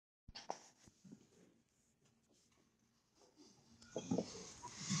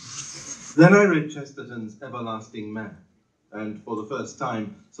Then I read Chesterton's Everlasting Man, and for the first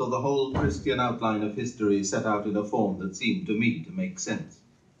time saw the whole Christian outline of history set out in a form that seemed to me to make sense.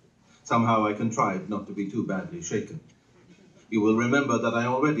 Somehow I contrived not to be too badly shaken. You will remember that I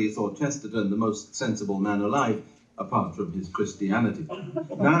already thought Chesterton the most sensible man alive, apart from his Christianity.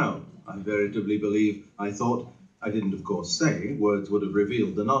 Now, I veritably believe I thought, I didn't of course say, words would have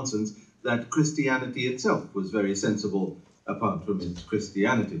revealed the nonsense, that Christianity itself was very sensible, apart from its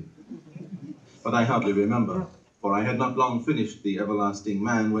Christianity. But I hardly remember, for I had not long finished The Everlasting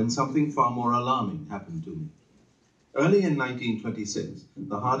Man when something far more alarming happened to me. Early in 1926,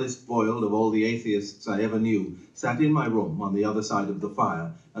 the hardest boiled of all the atheists I ever knew sat in my room on the other side of the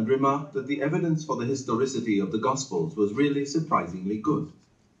fire and remarked that the evidence for the historicity of the Gospels was really surprisingly good.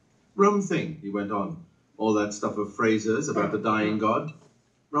 Rum thing, he went on, all that stuff of Fraser's about the dying God.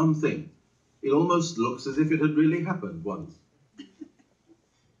 Rum thing. It almost looks as if it had really happened once.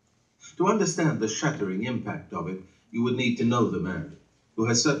 To understand the shattering impact of it, you would need to know the man, who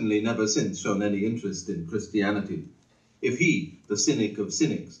has certainly never since shown any interest in Christianity. If he, the cynic of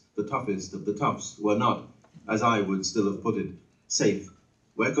cynics, the toughest of the toughs, were not, as I would still have put it, safe,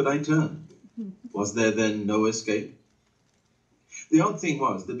 where could I turn? Was there then no escape? The odd thing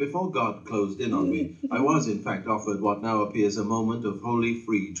was that before God closed in on me, I was in fact offered what now appears a moment of wholly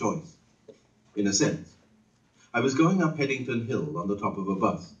free choice. In a sense, I was going up Headington Hill on the top of a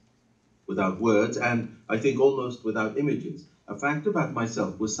bus. Without words, and I think almost without images, a fact about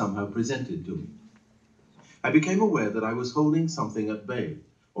myself was somehow presented to me. I became aware that I was holding something at bay,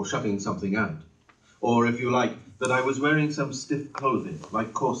 or shutting something out, or, if you like, that I was wearing some stiff clothing,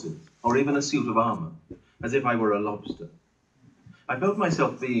 like corsets, or even a suit of armor, as if I were a lobster. I felt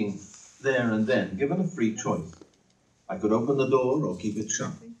myself being, there and then, given a free choice. I could open the door or keep it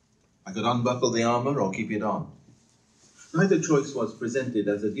shut. I could unbuckle the armor or keep it on. Neither choice was presented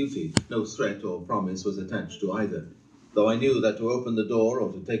as a duty. No threat or promise was attached to either, though I knew that to open the door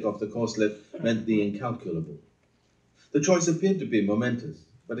or to take off the corselet meant the incalculable. The choice appeared to be momentous,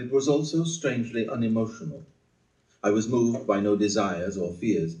 but it was also strangely unemotional. I was moved by no desires or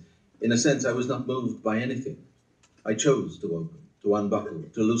fears. In a sense, I was not moved by anything. I chose to open, to unbuckle,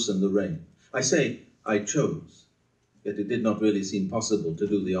 to loosen the rein. I say I chose, yet it did not really seem possible to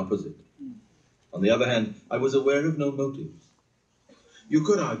do the opposite. On the other hand, I was aware of no motives. You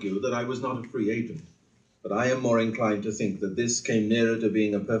could argue that I was not a free agent, but I am more inclined to think that this came nearer to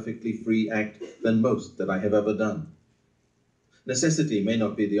being a perfectly free act than most that I have ever done. Necessity may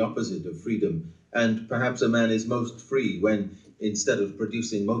not be the opposite of freedom, and perhaps a man is most free when, instead of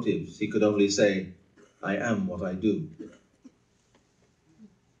producing motives, he could only say, I am what I do.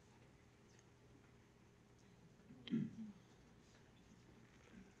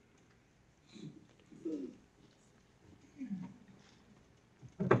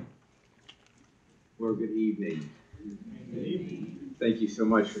 Well, good evening. Thank you so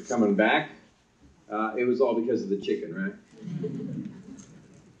much for coming back. It was all because of the chicken, right?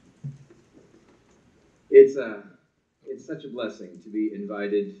 It's such a blessing to be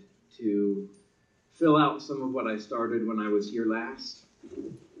invited to fill out some of what I started when I was here last.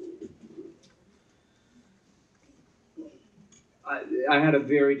 I had a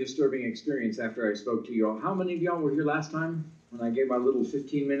very disturbing experience after I spoke to you all. How many of y'all were here last time when I gave my little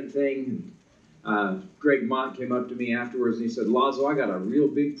 15-minute thing? Greg Mott came up to me afterwards and he said, Lazo, I got a real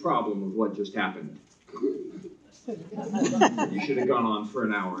big problem with what just happened. You should have gone on for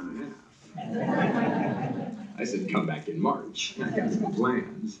an hour and a half. I said, come back in March. I got some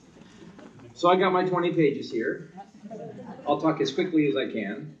plans. So I got my 20 pages here. I'll talk as quickly as I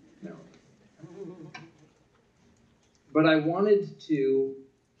can. No. But I wanted to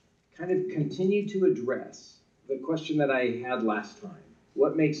kind of continue to address the question that I had last time.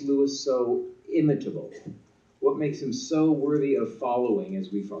 What makes Lewis so imitable? What makes him so worthy of following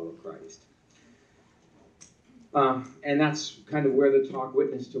as we follow Christ? And that's kind of where the talk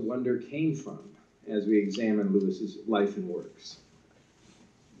Witness to Wonder came from as we examine Lewis's life and works.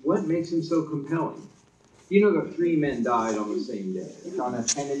 What makes him so compelling? You know that 3 men died on the same day. John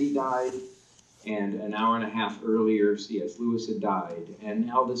F. Kennedy died, and an hour and a half earlier, C.S. Lewis had died,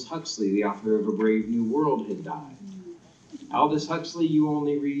 and Aldous Huxley, the author of A Brave New World, had died. Aldous Huxley, you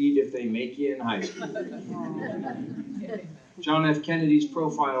only read if they make you in high school. John F. Kennedy's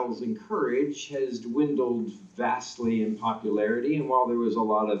profiles in courage has dwindled vastly in popularity, and while there was a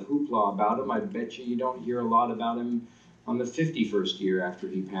lot of hoopla about him, I bet you don't hear a lot about him on the 51st year after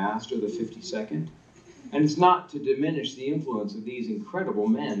he passed, or the 52nd. And it's not to diminish the influence of these incredible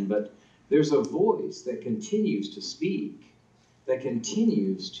men, but there's a voice that continues to speak, that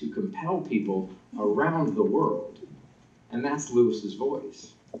continues to compel people around the world. And that's Lewis's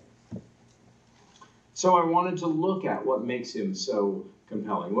voice. So I wanted to look at what makes him so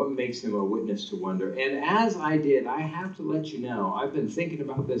compelling, what makes him a witness to wonder. And as I did, I have to let you know, I've been thinking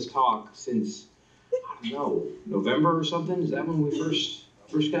about this talk since, I don't know, November or something? Is that when we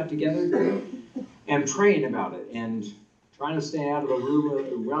first got together? And praying about it and trying to stay out of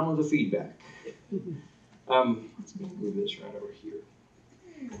the realm of the feedback. Let's move this right over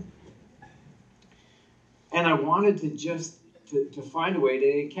here. And I wanted to just to find a way to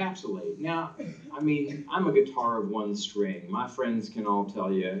encapsulate. Now, I mean, I'm a guitar of one string. My friends can all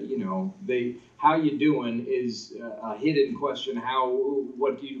tell you, you know, how you doing is a hidden question.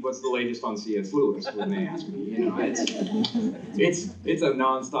 What's the latest on C.S. Lewis when they ask me? You know, it's a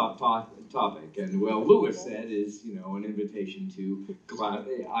nonstop topic. And well, Lewis said is, you know, an invitation to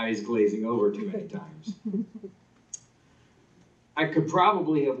eyes glazing over too many times. I could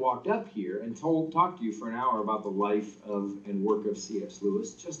probably have walked up here and talked to you for an hour about the life of and work of C.S.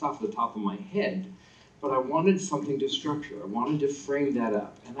 Lewis, just off the top of my head, but I wanted something to structure. I wanted to frame that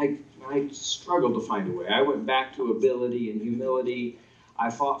up, and I struggled to find a way. I went back to ability and humility. I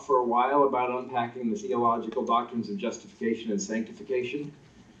fought for a while about unpacking the theological doctrines of justification and sanctification.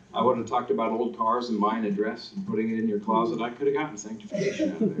 I would have talked about old cars and buying a dress and putting it in your closet. I could have gotten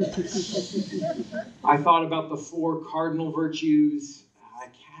sanctification out of there. I thought about the 4 cardinal virtues. I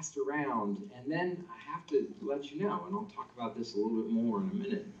cast around. And then I have to let you know, and I'll talk about this a little bit more in a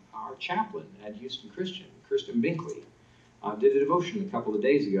minute, our chaplain at Houston Christian, Kristen Binkley, did a devotion a couple of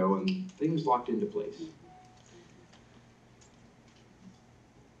days ago, and things locked into place.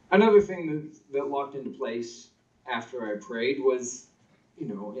 Another thing that locked into place after I prayed was, you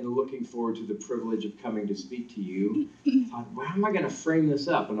know, in looking forward to the privilege of coming to speak to you, I thought, well, how am I going to frame this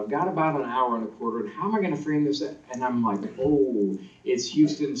up? And I've got about an hour and a quarter, and how am I going to frame this up? And I'm like, oh, it's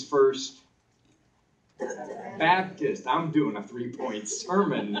Houston's first Baptist. I'm doing a 3-point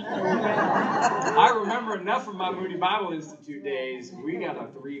sermon. I remember enough from my Moody Bible Institute days. We got a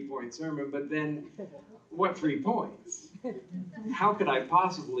 3-point sermon, but then what 3 points? How could I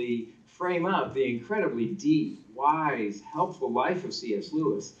possibly frame up the incredibly deep, wise, helpful life of C.S.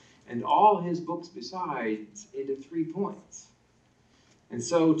 Lewis and all his books besides into 3 points? And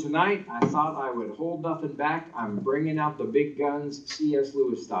so tonight, I thought I would hold nothing back. I'm bringing out the big guns, C.S.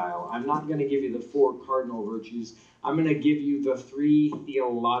 Lewis style. I'm not going to give you the 4 cardinal virtues. I'm going to give you the 3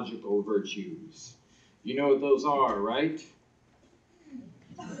 theological virtues. You know what those are, right?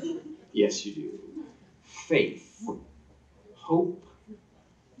 Yes, you do. Faith, hope,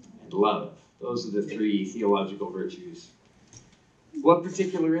 and love. Those are the 3 theological virtues. What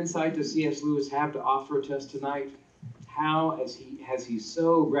particular insight does C.S. Lewis have to offer to us tonight? How has he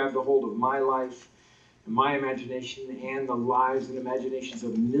so grabbed a hold of my life, and my imagination, and the lives and imaginations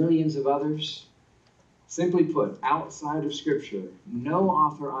of millions of others? Simply put, outside of Scripture, no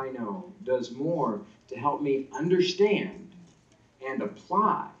author I know does more to help me understand and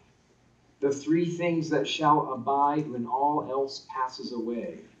apply the 3 things that shall abide when all else passes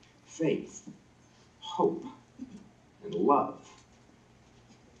away: faith, hope, and love.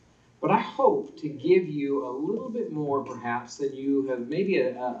 But I hope to give you a little bit more, perhaps, than you have, maybe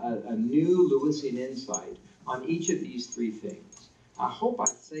a new Lewisian insight on each of these 3 things. I hope I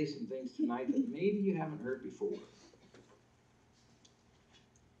say some things tonight that maybe you haven't heard before.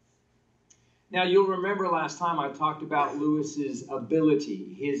 Now, you'll remember last time I talked about Lewis's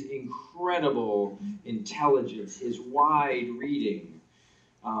ability, his incredible intelligence, his wide reading.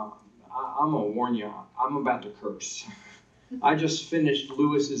 I'm going to warn you, I'm about to curse. I just finished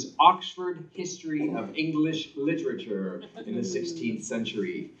Lewis's Oxford History of English Literature in the 16th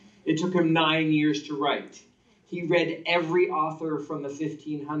century. It took him 9 years to write. He read every author from the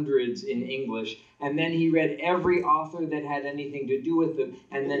 1500s in English, and then he read every author that had anything to do with them,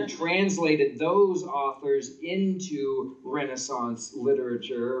 and then translated those authors into Renaissance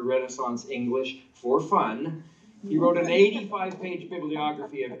literature, Renaissance English, for fun. He wrote an 85-page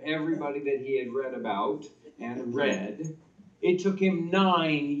bibliography of everybody that he had read about and read. It took him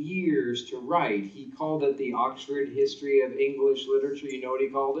 9 years to write. He called it the Oxford History of English Literature. You know what he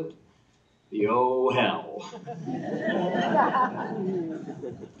called it? The oh hell.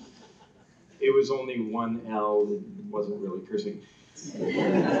 It was only 1 L. It wasn't really cursing.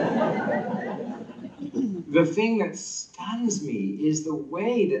 The thing that stuns me is the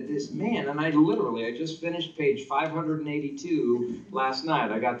way that this man, and I just finished page 582 last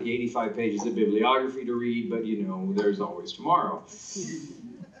night. I got the 85 pages of bibliography to read, but you know, there's always tomorrow.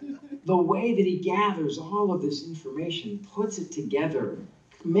 The way that he gathers all of this information, puts it together,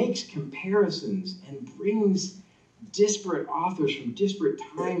 makes comparisons, and brings disparate authors from disparate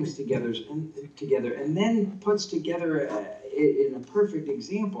times together, and then puts together in a perfect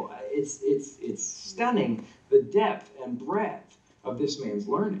example. It's stunning, the depth and breadth of this man's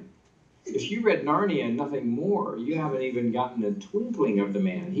learning. If you read Narnia and nothing more, you haven't even gotten a twinkling of the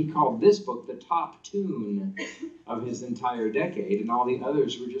man. He called this book the top tune of his entire decade, and all the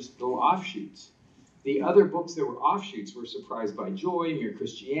others were just little offshoots. The other books that were offshoots were Surprised by Joy, Mere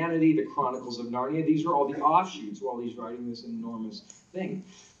Christianity, The Chronicles of Narnia. These were all the offshoots while he's writing this enormous thing.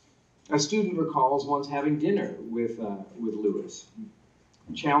 A student recalls once having dinner with Lewis,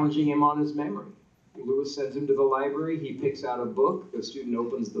 challenging him on his memory. Lewis sends him to the library. He picks out a book. The student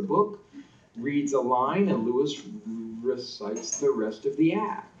opens the book, reads a line, and Lewis recites the rest of the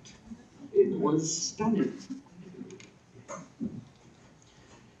act. It was stunning.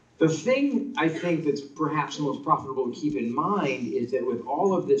 The thing I think that's perhaps the most profitable to keep in mind is that with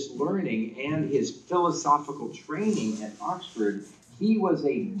all of this learning and his philosophical training at Oxford, he was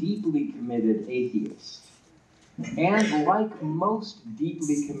a deeply committed atheist. And like most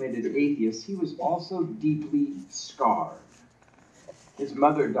deeply committed atheists, he was also deeply scarred. His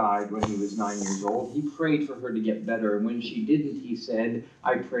mother died when he was 9 years old. He prayed for her to get better, and when she didn't, he said,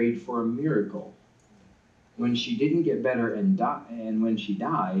 "I prayed for a miracle." When she didn't get better and when she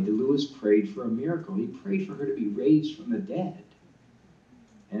died, Lewis prayed for a miracle. He prayed for her to be raised from the dead.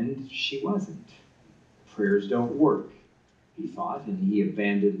 And she wasn't. Prayers don't work, he thought, and he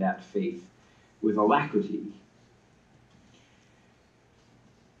abandoned that faith with alacrity.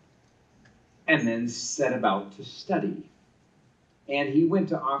 And then set about to study. And he went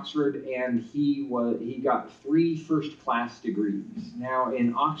to Oxford, and he got 3 first-class degrees. Now,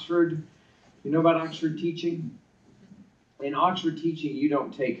 in Oxford, you know about Oxford teaching? In Oxford teaching, you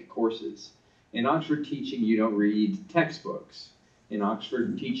don't take courses. In Oxford teaching, you don't read textbooks. In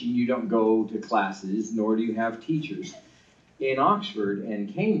Oxford teaching, you don't go to classes, nor do you have teachers. In Oxford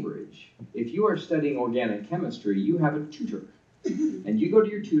and Cambridge, if you are studying organic chemistry, you have a tutor. And you go to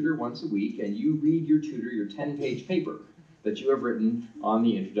your tutor once a week, and you read your tutor your 10-page paper that you have written on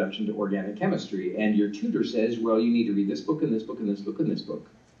the introduction to organic chemistry. And your tutor says, well, you need to read this book and this book and this book and this book.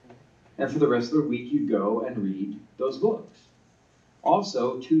 And for the rest of the week, you go and read those books.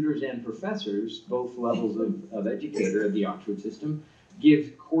 Also, tutors and professors, both levels of educator of the Oxford system,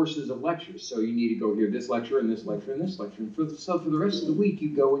 give courses of lectures. So you need to go hear this lecture and this lecture and this lecture. And so for the rest of the week, you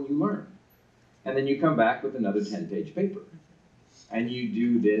go and you learn. And then you come back with another 10-page paper. And you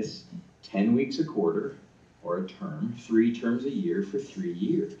do this 10 weeks a quarter, or a term, 3 terms a year for 3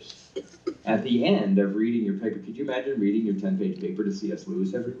 years. At the end of reading your paper, could you imagine reading your 10-page paper to C.S.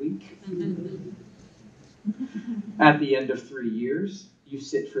 Lewis every week? At the end of 3 years, you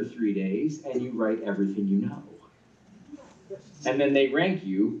sit for 3 days and you write everything you know. And then they rank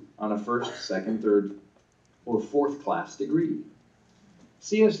you on a 1st, 2nd, 3rd, or 4th class degree.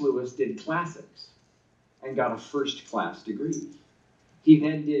 C.S. Lewis did classics and got a 1st class degree. He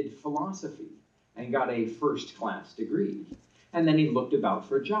then did philosophy and got a 1st class degree. And then he looked about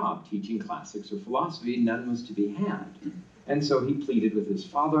for a job, teaching classics or philosophy. None was to be had. And so he pleaded with his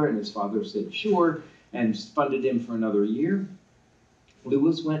father, and his father said sure, and funded him for another year.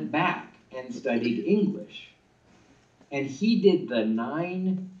 Lewis went back and studied English. And he did the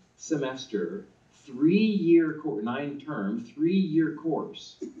 9-semester, 3-year course, 9-term, 3-year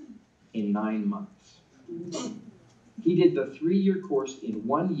course in 9 months. He did the 3-year course in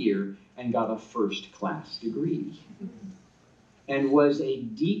 1 year and got a 1st class degree. And was a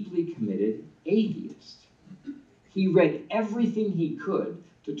deeply committed atheist. He read everything he could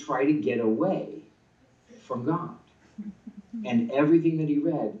to try to get away from God. And everything that he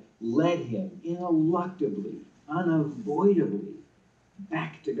read led him ineluctably, unavoidably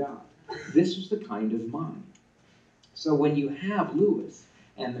back to God. This was the kind of mind. So when you have Lewis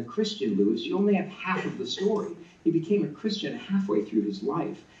and the Christian Lewis, you only have half of the story. He became a Christian halfway through his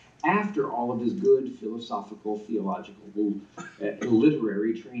life, after all of his good philosophical, theological,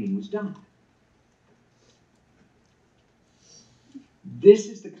 literary training was done. This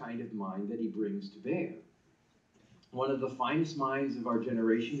is the kind of mind that he brings to bear. One of the finest minds of our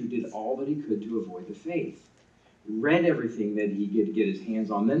generation who did all that he could to avoid the faith. Read everything that he could get his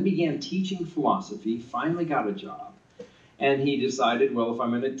hands on, then began teaching philosophy, finally got a job. And he decided, well, if I'm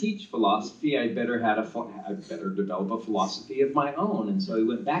going to teach philosophy, I'd better develop a philosophy of my own. And so he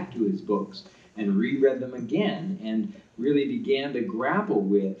went back to his books and reread them again and really began to grapple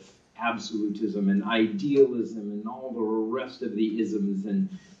with absolutism and idealism and all the rest of the isms, and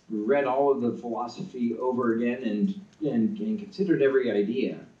read all of the philosophy over again and considered every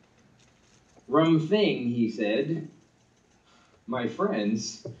idea. Rum thing, he said, my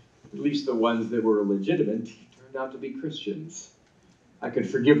friends, at least the ones that were legitimate, turned out to be Christians. I could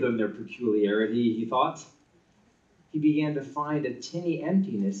forgive them their peculiarity, he thought. He began to find a tinny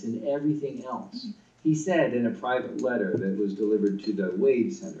emptiness in everything else. He said in a private letter that was delivered to the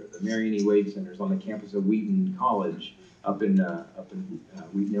Wade Center, the Marion E. Wade Center, on the campus of Wheaton College up in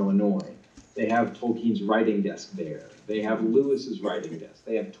Wheaton, Illinois. They have Tolkien's writing desk there. They have Lewis's writing desk.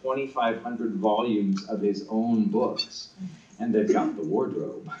 They have 2,500 volumes of his own books. And they've got the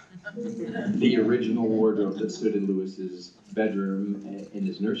wardrobe, the original wardrobe that stood in Lewis's bedroom in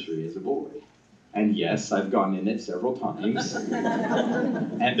his nursery as a boy. And yes, I've gone in it several times.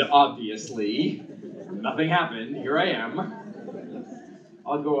 And obviously, nothing happened. Here I am.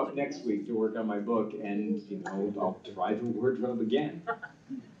 I'll go up next week to work on my book, and I'll try the wardrobe again.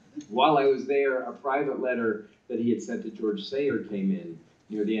 While I was there, a private letter that he had sent to George Sayer came in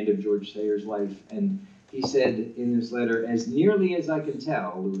near the end of George Sayer's life, and he said in this letter, "As nearly as I can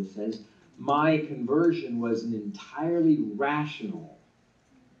tell," Lewis says, "my conversion was an entirely rational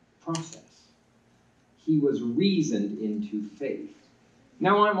process. He was reasoned into faith."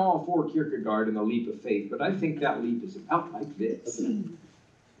 Now, I'm all for Kierkegaard and the leap of faith, but I think that leap is about like this. And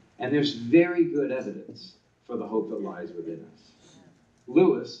there's very good evidence for the hope that lies within us.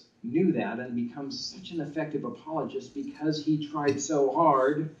 Lewis knew that and becomes such an effective apologist because he tried so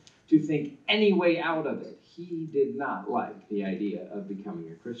hard to think any way out of it. He did not like the idea of becoming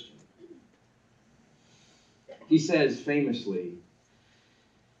a Christian. He says famously,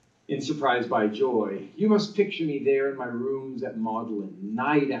 in Surprised by Joy, "You must picture me there in my rooms at Magdalen,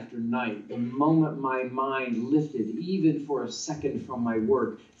 night after night, the moment my mind lifted even for a second from my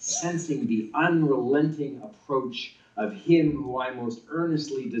work, sensing the unrelenting approach of him who I most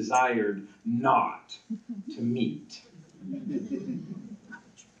earnestly desired not to meet.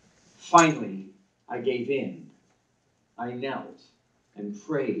 Finally, I gave in. I knelt and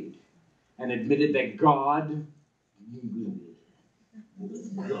prayed and admitted that God,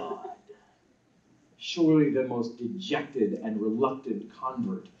 surely the most dejected and reluctant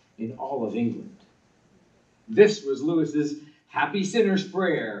convert in all of England." This was Lewis's happy sinner's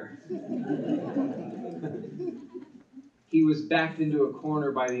prayer. He was backed into a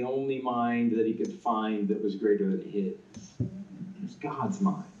corner by the only mind that he could find that was greater than his. It was God's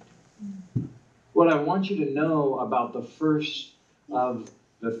mind. What I want you to know about the first of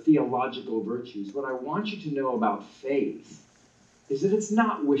the theological virtues, what I want you to know about faith, is that it's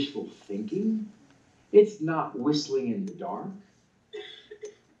not wishful thinking. It's not whistling in the dark.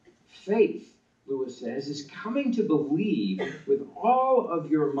 Faith, Lewis says, is coming to believe with all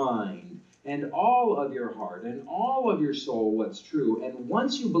of your mind and all of your heart and all of your soul what's true. And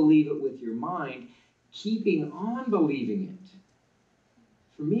once you believe it with your mind, keeping on believing it.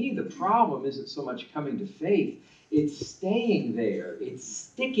 For me, the problem isn't so much coming to faith. It's staying there. It's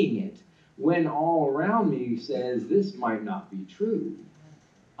sticking it when all around me says this might not be true.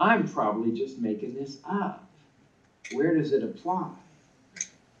 I'm probably just making this up. Where does it apply?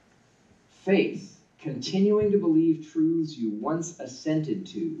 Faith, continuing to believe truths you once assented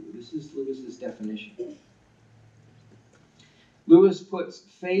to. This is Lewis's definition. Lewis puts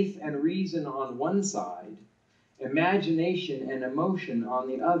faith and reason on one side, imagination and emotion on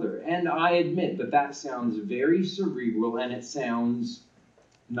the other. And I admit that that sounds very cerebral, and it sounds,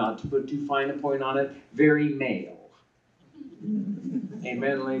 not to put too fine a point on it, very male.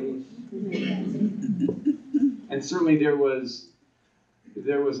 Amen, ladies? And certainly there was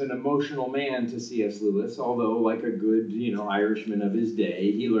an emotional man to C.S. Lewis, although like a good, Irishman of his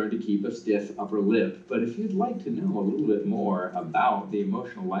day, he learned to keep a stiff upper lip. But if you'd like to know a little bit more about the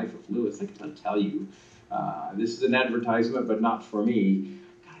emotional life of Lewis, I can tell you, this is an advertisement, but not for me.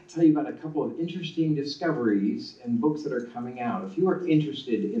 I gotta tell you about a couple of interesting discoveries and books that are coming out. If you are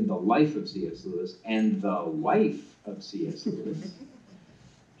interested in the life of C.S. Lewis and the wife of C.S. Lewis,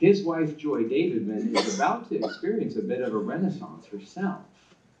 his wife, Joy Davidman, is about to experience a bit of a renaissance herself.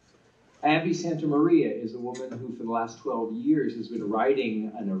 Abby Santamaria is a woman who, for the last 12 years, has been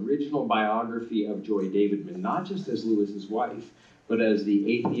writing an original biography of Joy Davidman, not just as Lewis's wife, but as the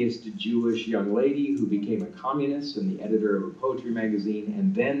atheist Jewish young lady who became a communist and the editor of a poetry magazine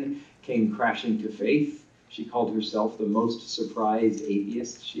and then came crashing to faith. She called herself the most surprised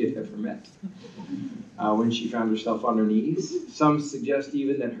atheist she had ever met when she found herself on her knees. Some suggest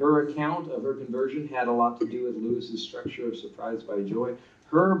even that her account of her conversion had a lot to do with Lewis's structure of Surprised by Joy.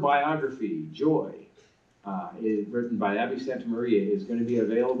 Her biography, Joy, written by Abby Santamaria, is going to be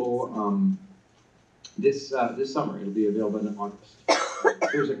available this summer. It'll be available in August.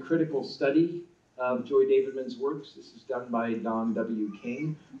 There's a critical study of Joy Davidman's works. This is done by Don W.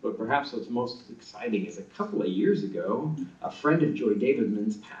 King. But perhaps what's most exciting is a couple of years ago, a friend of Joy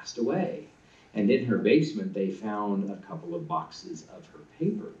Davidman's passed away. And in her basement, they found a couple of boxes of her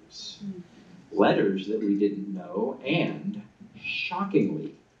papers, letters that we didn't know, and,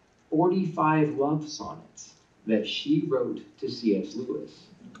 shockingly, 45 love sonnets that she wrote to C.S. Lewis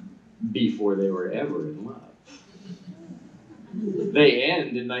before they were ever in love. They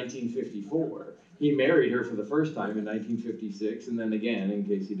end in 1954. He married her for the first time in 1956, and then again, in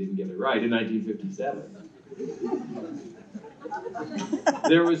case he didn't get it right, in 1957.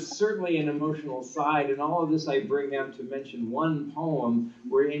 There was certainly an emotional side, and all of this I bring up to mention one poem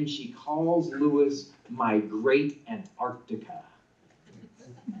wherein she calls Lewis my great Antarctica.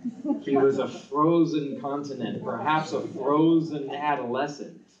 He was a frozen continent, perhaps a frozen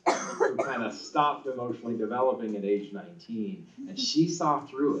adolescent, who kind of stopped emotionally developing at age 19. And she saw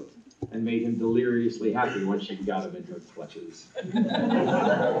through it and made him deliriously happy once she got him in her clutches.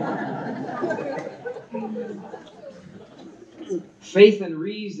 Faith and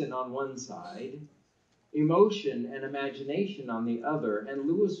reason on one side, emotion and imagination on the other. And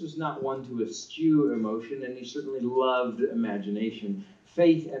Lewis was not one to eschew emotion, and he certainly loved imagination.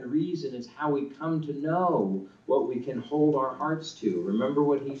 Faith and reason is how we come to know what we can hold our hearts to. Remember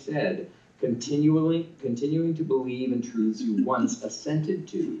what he said, continuing to believe in truths you once assented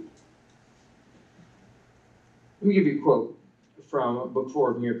to. Let me give you a quote from Book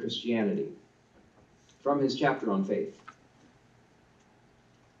 4 of Mere Christianity, from his chapter on faith.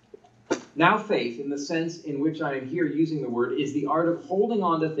 Now faith, in the sense in which I am here using the word, is the art of holding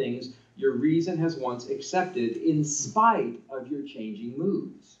on to things your reason has once accepted in spite of your changing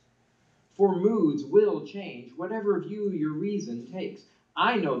moods. For moods will change whatever view your reason takes.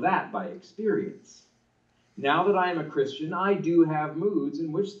 I know that by experience. Now that I am a Christian, I do have moods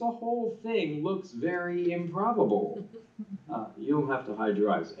in which the whole thing looks very improbable. You don't have to hide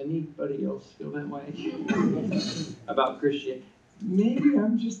your eyes. Anybody else feel that way about Christianity? Maybe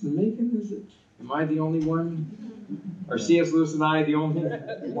I'm just making this. Am I the only one? Are C.S. Lewis and I the only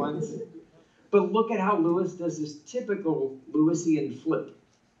ones? But look at how Lewis does this typical Lewisian flip.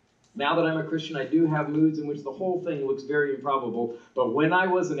 Now that I'm a Christian, I do have moods in which the whole thing looks very improbable. But when I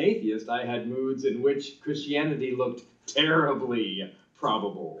was an atheist, I had moods in which Christianity looked terribly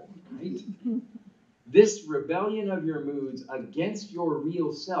probable. Right? This rebellion of your moods against your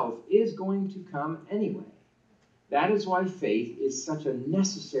real self is going to come anyway. That is why faith is such a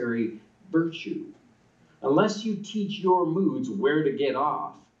necessary virtue. Unless you teach your moods where to get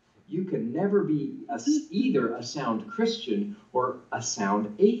off, you can never be either a sound Christian or a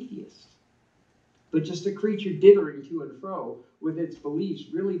sound atheist, but just a creature dithering to and fro with its beliefs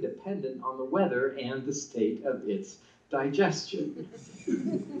really dependent on the weather and the state of its digestion.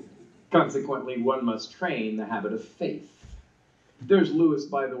 Consequently, one must train the habit of faith. There's Lewis,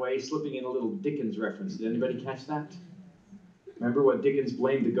 by the way, slipping in a little Dickens reference. Did anybody catch that? Remember what Dickens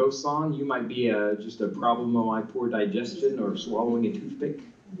blamed the ghosts on? You might be just a problem of my poor digestion or swallowing a toothpick.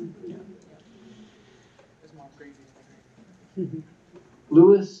 Yeah.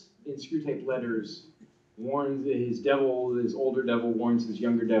 Lewis, in Screwtape Letters, warns his older devil warns his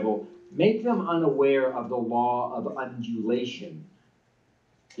younger devil, make them unaware of the law of undulation.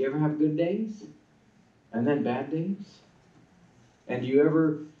 Do you ever have good days? And then bad days? And do you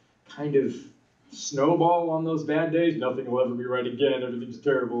ever kind of snowball on those bad days? Nothing will ever be right again. Everything's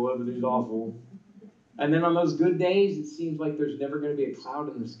terrible. Everything's awful. And then on those good days, it seems like there's never going to be a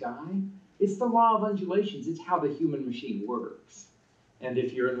cloud in the sky. It's the law of undulations. It's how the human machine works. And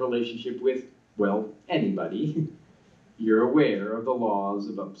if you're in a relationship with, well, anybody, you're aware of the laws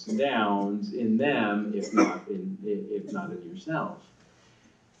of ups and downs in them, if not in yourself.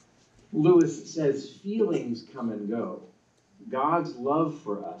 Lewis says feelings come and go. God's love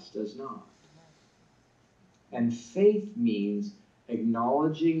for us does not. And faith means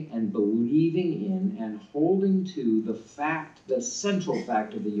acknowledging and believing in and holding to the central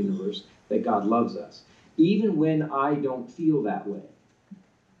fact of the universe, that God loves us, even when I don't feel that way.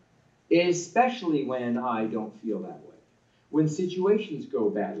 Especially when I don't feel that way. When situations go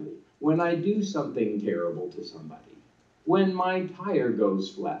badly, when I do something terrible to somebody, when my tire goes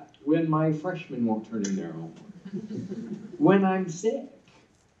flat, when my freshman won't turn in their homework, when I'm sick.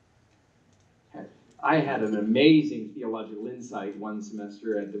 I had an amazing theological insight one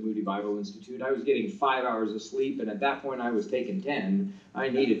semester at the Moody Bible Institute. I was getting 5 hours of sleep, and at that point I was taking 10. I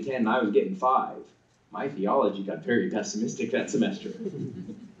needed 10, and I was getting 5. My theology got very pessimistic that semester.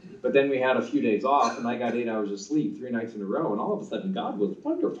 But then we had a few days off, and I got 8 hours of sleep 3 nights in a row, and all of a sudden God was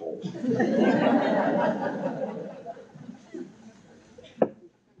wonderful.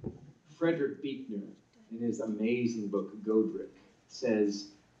 Frederick Buechner, in his amazing book, Godric, says,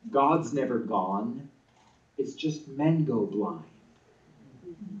 God's never gone, it's just men go blind.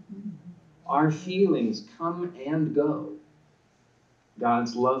 Our feelings come and go.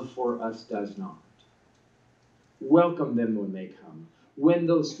 God's love for us does not. Welcome them when they come. When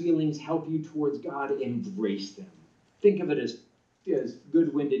those feelings help you towards God, embrace them. Think of it as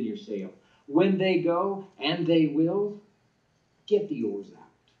good wind in your sail. When they go, and they will, get the oars out.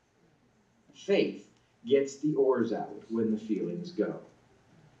 Faith gets the oars out when the feelings go.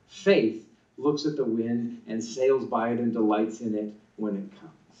 Faith looks at the wind and sails by it and delights in it when it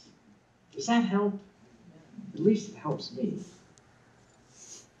comes. Does that help? At least it helps me.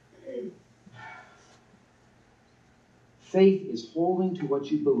 Faith is holding to what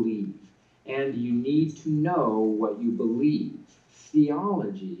you believe, and you need to know what you believe.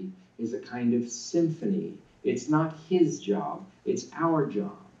 Theology is a kind of symphony. It's not his job, it's our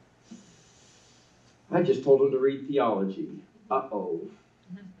job. I just told him to read theology. Uh-oh.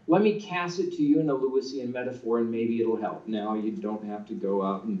 Let me cast it to you in a Lewisian metaphor, and maybe it'll help. Now, you don't have to go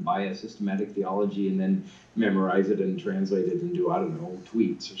out and buy a systematic theology and then memorize it and translate it into, I don't know,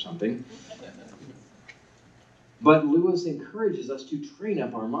 tweets or something. But Lewis encourages us to train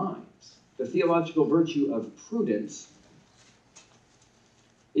up our minds. The theological virtue of prudence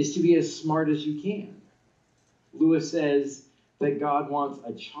is to be as smart as you can. Lewis says that God wants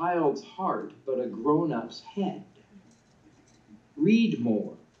a child's heart, but a grown-up's head. Read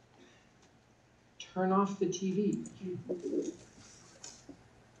more. Turn off the TV.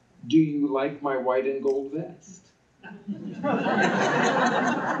 Do you like my white and gold vest?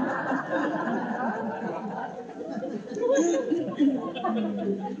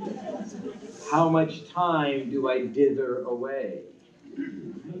 How much time do I dither away?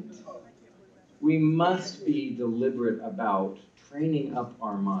 We must be deliberate about training up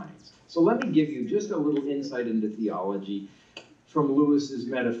our minds. So let me give you just a little insight into theology from Lewis's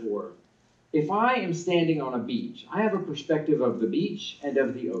metaphor. If I am standing on a beach, I have a perspective of the beach and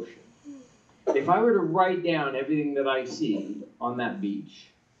of the ocean. If I were to write down everything that I see on that beach,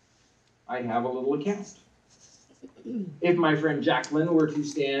 I'd have a little account. If my friend Jacqueline were to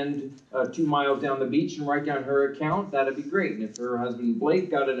stand 2 miles down the beach and write down her account, that'd be great. And if her husband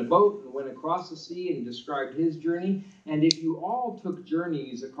Blake got in a boat and went across the sea and described his journey, and if you all took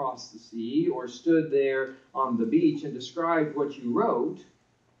journeys across the sea or stood there on the beach and described what you wrote,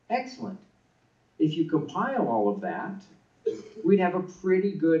 excellent. If you compile all of that, we'd have a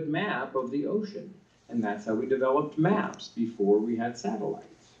pretty good map of the ocean. And that's how we developed maps before we had satellites.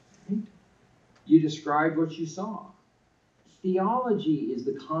 Right? You described what you saw. Theology is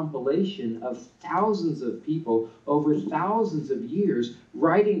the compilation of thousands of people over thousands of years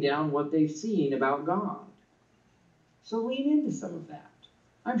writing down what they've seen about God. So lean into some of that.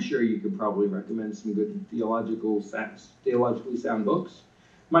 I'm sure you could probably recommend some good theologically sound books.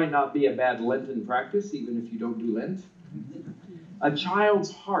 Might not be a bad Lenten practice, even if you don't do Lent. A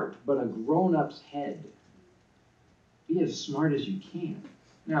child's heart, but a grown-up's head. Be as smart as you can.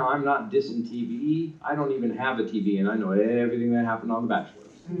 Now, I'm not dissing TV. I don't even have a TV, and I know everything that happened on The Bachelor.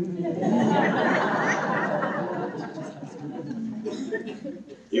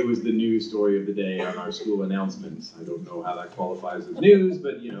 It was the news story of the day on our school announcements. I don't know how that qualifies as news,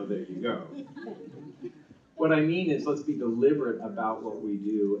 but, there you go. What I mean is, let's be deliberate about what we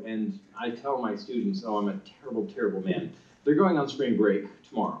do. And I tell my students, I'm a terrible, terrible man. They're going on spring break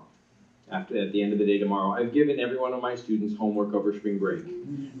tomorrow. At the end of the day tomorrow, I've given every one of my students homework over spring break.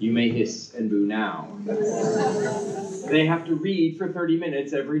 You may hiss and boo now. They have to read for 30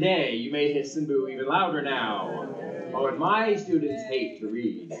 minutes every day. You may hiss and boo even louder now. Oh, and my students hate to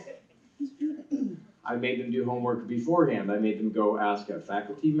read. I made them do homework beforehand. I made them go ask a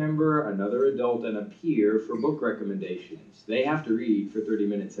faculty member, another adult, and a peer for book recommendations. They have to read for 30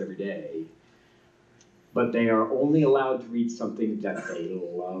 minutes every day. But they are only allowed to read something that they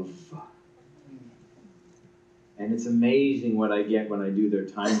love. And it's amazing what I get when I do their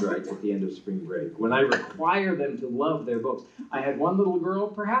timed writes at the end of spring break. When I require them to love their books. I had one little girl,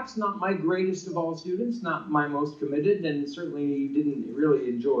 perhaps not my greatest of all students, not my most committed, and certainly didn't really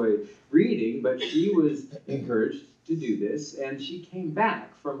enjoy reading, but she was encouraged to do this, and she came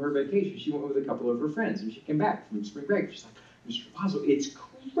back from her vacation. She went with a couple of her friends, and she came back from spring break. She's like, Mr. Lazo, it's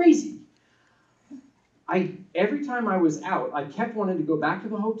crazy. Every time I was out, I kept wanting to go back to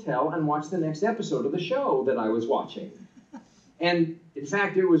the hotel and watch the next episode of the show that I was watching. And in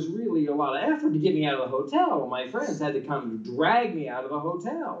fact, it was really a lot of effort to get me out of the hotel. My friends had to come drag me out of the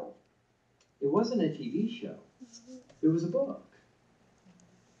hotel. It wasn't a TV show. It was a book.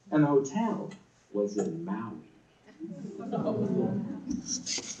 And the hotel was in Maui.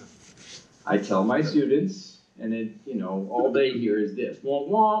 I tell my students, and it, all they hear is this. Wah,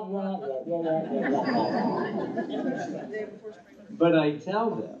 wah, wah, wah, wah, wah, wah, wah, wah. But I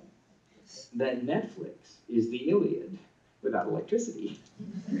tell them, that Netflix is the Iliad without electricity.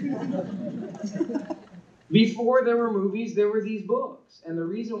 Before there were movies, there were these books. And the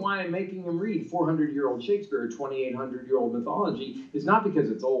reason why I'm making them read 400-year-old Shakespeare or 2,800-year-old mythology is not because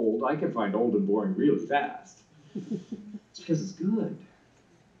it's old. I can find old and boring really fast. It's because it's good.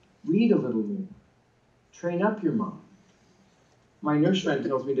 Read a little more. Train up your mind. My nurse friend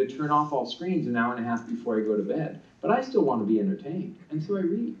tells me to turn off all screens an hour and a half before I go to bed. But I still want to be entertained, and so I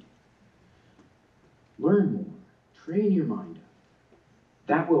read. Learn more. Train your mind up.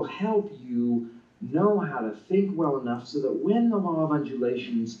 That will help you know how to think well enough so that when the law of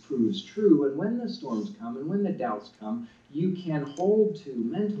undulations proves true, and when the storms come, and when the doubts come, you can hold to,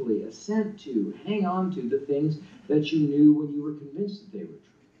 mentally assent to, hang on to the things that you knew when you were convinced that they were true.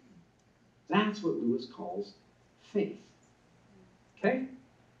 That's what Lewis calls faith. Okay?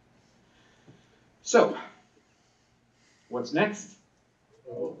 So, what's next?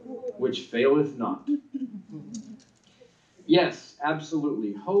 Which faileth not. Yes,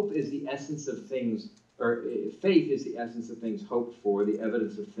 absolutely. Hope is the essence of things, or faith is the essence of things hoped for, the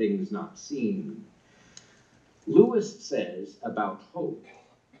evidence of things not seen. Lewis says about hope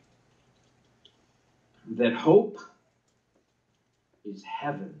that hope is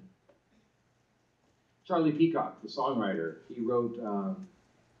heaven. Charlie Peacock, the songwriter, he wrote,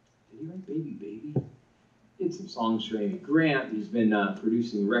 did he write Baby Baby? He did some songs for Amy Grant. He's been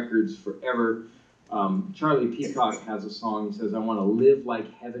producing records forever. Charlie Peacock has a song. He says, I want to live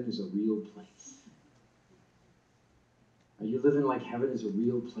like heaven is a real place. Are you living like heaven is a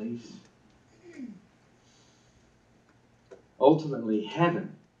real place? Ultimately,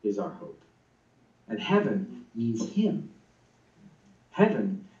 heaven is our hope. And heaven means him.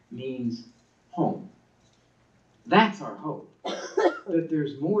 Heaven means home. That's our hope. That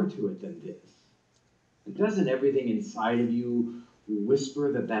there's more to it than this. And doesn't everything inside of you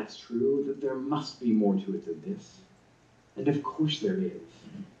whisper that that's true? That there must be more to it than this? And of course there is.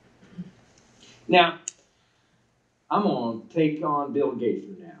 Now, I'm going to take on Bill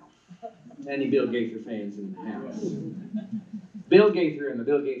Gaither now. Any Bill Gaither fans in the house? Bill Gaither and the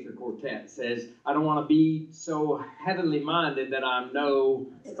Bill Gaither Quartet says, I don't want to be so heavenly minded that I'm no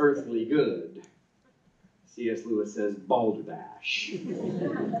earthly good. C.S. Lewis says, balderdash.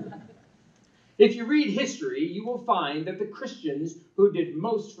 If you read history, you will find that the Christians who did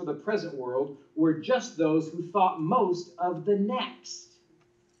most for the present world were just those who thought most of the next.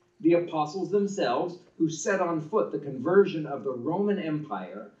 The apostles themselves, who set on foot the conversion of the Roman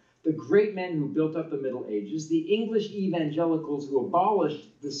Empire, the great men who built up the Middle Ages, the English evangelicals who abolished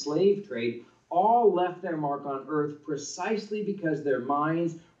the slave trade, all left their mark on earth precisely because their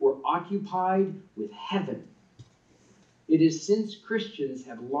minds were occupied with heaven. It is since Christians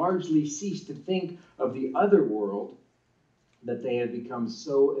have largely ceased to think of the other world that they have become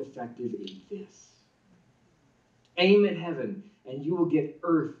so effective in this. Aim at heaven, and you will get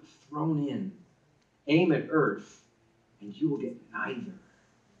earth thrown in. Aim at earth, and you will get neither.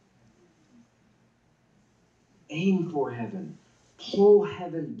 Aim for heaven. Pull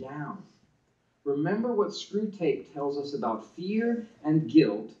heaven down. Remember what Screwtape tells us about fear and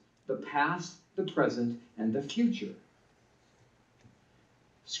guilt, the past, the present, and the future.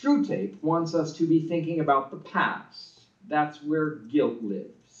 Screwtape wants us to be thinking about the past. That's where guilt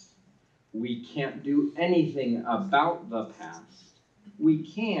lives. We can't do anything about the past. We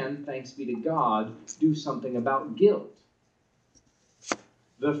can, thanks be to God, do something about guilt.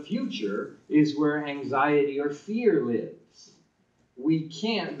 The future is where anxiety or fear lives. We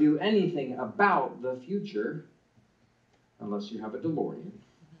can't do anything about the future unless you have a DeLorean.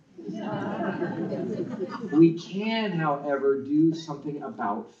 We can, however, do something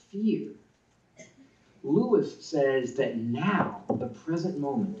about fear. Lewis says that now, the present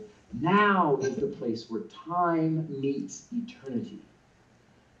moment, now is the place where time meets eternity.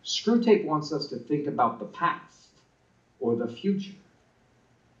 Screwtape wants us to think about the past or the future.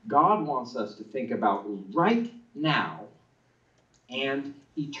 God wants us to think about right now and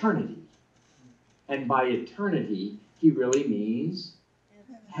eternity. And by eternity, he really means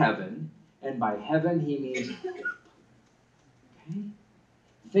heaven. And by heaven, he means hope. Okay?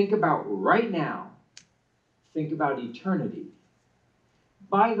 Think about right now. Think about eternity.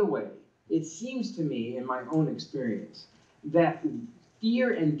 By the way, it seems to me, in my own experience, that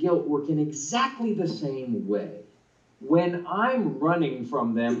fear and guilt work in exactly the same way. When I'm running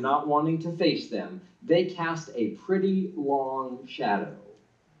from them, not wanting to face them, they cast a pretty long shadow.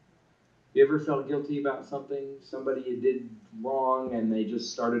 You ever felt guilty about something? Somebody you did wrong and they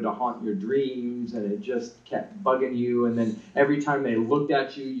just started to haunt your dreams and it just kept bugging you, and then every time they looked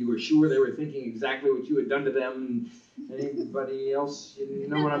at you, you were sure they were thinking exactly what you had done to them, Anybody else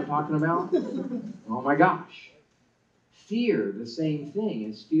know what I'm talking about? Oh my gosh. Fear, the same thing.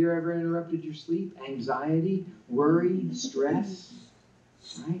 Has fear ever interrupted your sleep? Anxiety, worry, stress,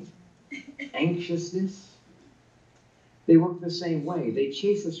 right? Anxiousness. They work the same way. They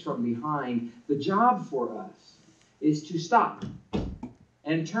chase us from behind. The job for us is to stop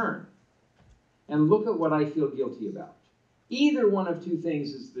and turn and look at what I feel guilty about. Either one of two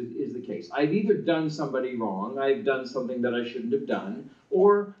things is the case. I've either done somebody wrong, I've done something that I shouldn't have done,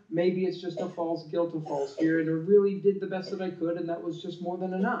 or maybe it's just a false guilt, a false fear, and I really did the best that I could, and that was just more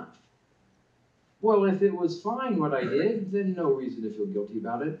than enough. Well, if it was fine what I did, then no reason to feel guilty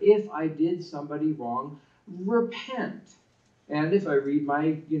about it. If I did somebody wrong, repent. And if I read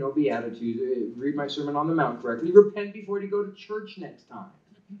my, Beatitudes, read my Sermon on the Mount correctly, repent before you go to church next time,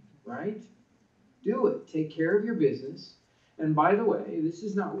 right? Do it. Take care of your business. And by the way, this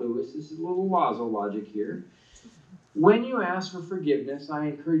is not Lewis, this is a little Lazo logic here. When you ask for forgiveness, I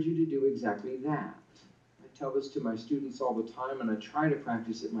encourage you to do exactly that. I tell this to my students all the time, and I try to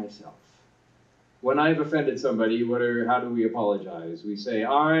practice it myself. When I've offended somebody, how do we apologize? We say,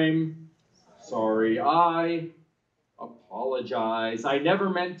 I'm sorry, I apologize. I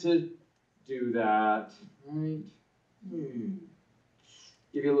never meant to do that. Right?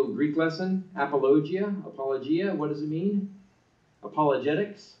 Give you a little Greek lesson. Apologia. What does it mean?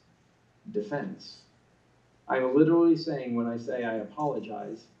 Apologetics. Defense. I'm literally saying when I say I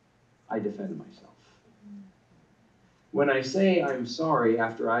apologize, I defend myself. When I say I'm sorry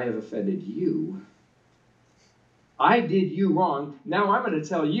after I have offended you, I did you wrong. Now I'm going to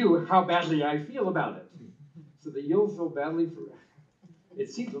tell you how badly I feel about it, so that you'll feel badly for it.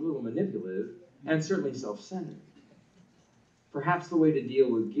 It seems a little manipulative and certainly self-centered. Perhaps the way to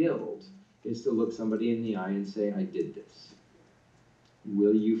deal with guilt is to look somebody in the eye and say, I did this.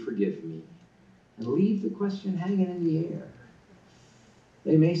 Will you forgive me? And leave the question hanging in the air.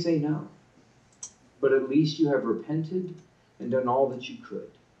 They may say no, but at least you have repented and done all that you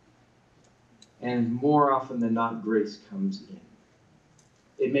could. And more often than not, grace comes in.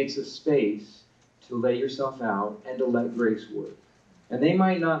 It makes a space to lay yourself out and to let grace work. And they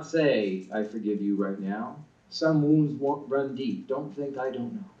might not say, I forgive you right now. Some wounds won't run deep. Don't think I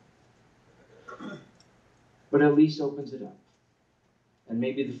don't know. But at least opens it up. And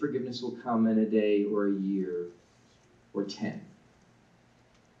maybe the forgiveness will come in a day or a year or 10.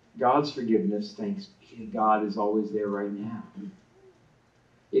 God's forgiveness, thanks be to God, is always there right now.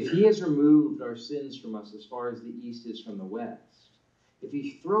 If he has removed our sins from us as far as the east is from the west, if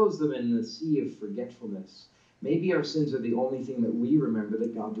he throws them in the sea of forgetfulness, maybe our sins are the only thing that we remember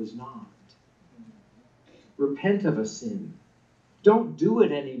that God does not. Repent of a sin. Don't do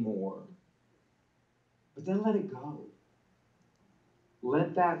it anymore. But then let it go.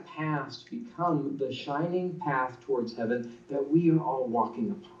 Let that past become the shining path towards heaven that we are all walking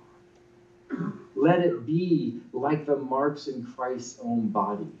upon. Let it be like the marks in Christ's own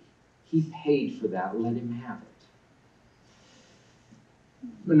body. He paid for that. Let him have it.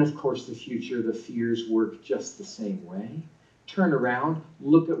 And of course, the future, the fears work just the same way. Turn around.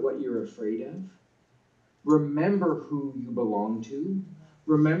 Look at what you're afraid of. Remember who you belong to.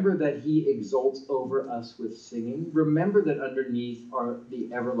 Remember that he exults over us with singing. Remember that underneath are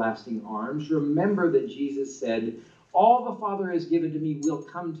the everlasting arms. Remember that Jesus said, all the Father has given to me will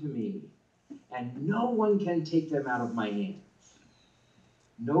come to me, and no one can take them out of my hands.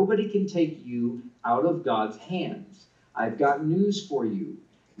 Nobody can take you out of God's hands. I've got news for you.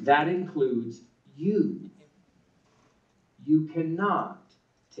 That includes you. You cannot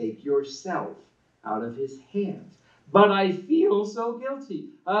take yourself out of his hands. But I feel so guilty.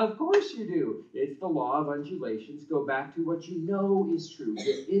 Of course you do. It's the law of undulations. Go back to what you know is true.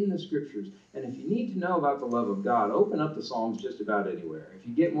 Get in the scriptures. And if you need to know about the love of God, open up the Psalms just about anywhere. If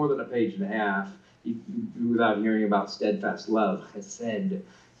you get more than a page and a half, without hearing about steadfast love, chesed,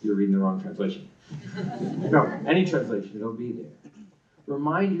 you're reading the wrong translation. No, any translation, it'll be there.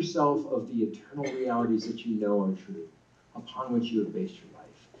 Remind yourself of the eternal realities that you know are true, upon which you have based your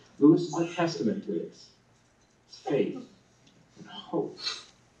life. Lewis is a testament to this. It's faith and hope.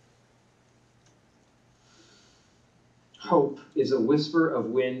 Hope is a whisper of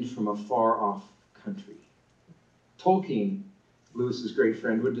wind from a far-off country. Tolkien, Lewis's great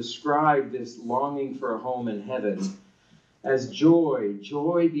friend, would describe this longing for a home in heaven as joy,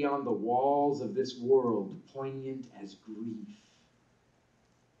 joy beyond the walls of this world, poignant as grief.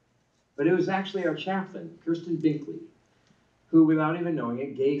 But it was actually our chaplain, Kirsten Binkley, who, without even knowing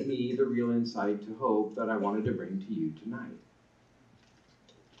it, gave me the real insight to hope that I wanted to bring to you tonight.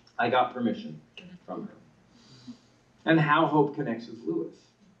 I got permission from her. And how hope connects with Lewis.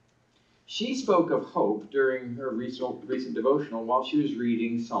 She spoke of hope during her recent devotional while she was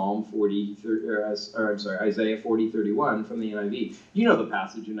reading Isaiah 40:31 from the NIV. You know the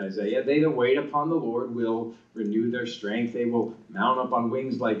passage in Isaiah. They that wait upon the Lord will renew their strength. They will mount up on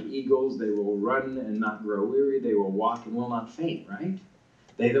wings like eagles. They will run and not grow weary. They will walk and will not faint, right?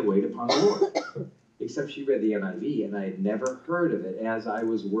 They that wait upon the Lord. Except she read the NIV, and I had never heard of it as I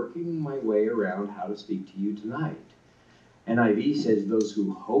was working my way around how to speak to you tonight. NIV says those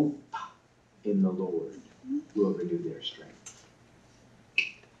who hope in the Lord will renew their strength.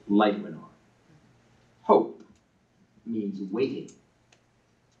 Light went on. Hope means waiting.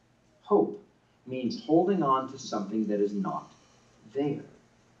 Hope means holding on to something that is not there.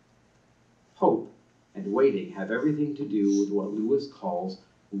 Hope and waiting have everything to do with what Lewis calls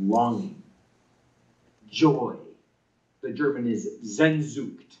longing, joy. The German is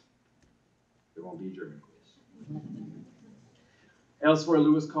Sehnsucht. There won't be a German quiz. Elsewhere,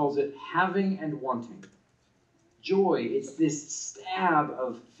 Lewis calls it having and wanting. Joy, it's this stab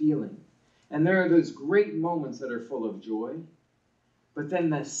of feeling. And there are those great moments that are full of joy. But then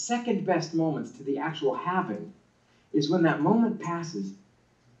the second best moments to the actual having is when that moment passes,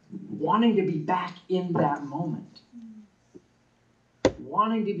 wanting to be back in that moment.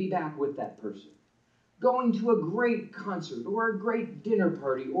 Wanting to be back with that person. Going to a great concert or a great dinner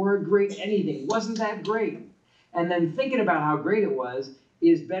party or a great anything. Wasn't that great? And then thinking about how great it was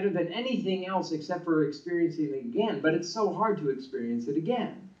is better than anything else except for experiencing it again. But it's so hard to experience it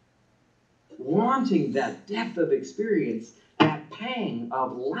again. Wanting that depth of experience, that pang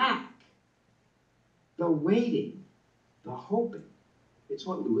of lack, the waiting, the hoping. It's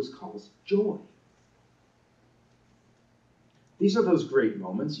what Lewis calls joy. These are those great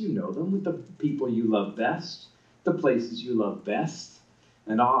moments, you know them, with the people you love best, the places you love best,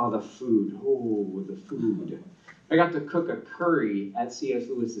 and the food, the food. I got to cook a curry at C.S.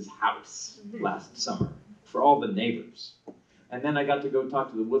 Lewis's house last summer for all the neighbors. And then I got to go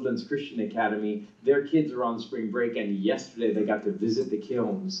talk to the Woodlands Christian Academy. Their kids are on spring break, and yesterday they got to visit the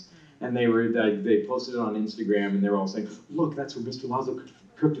kilns. And they posted it on Instagram, and they were all saying, look, that's where Mr. Lazo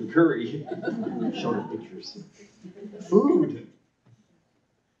cooked the curry. Showed them pictures. Food.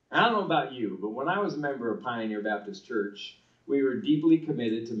 I don't know about you, but when I was a member of Pioneer Baptist Church, we were deeply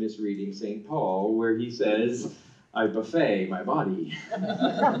committed to misreading St. Paul, where he says, I buffet my body.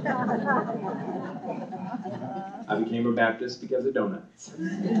 I became a Baptist because of donuts.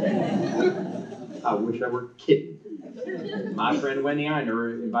 I wish I were kidding. My friend Wendy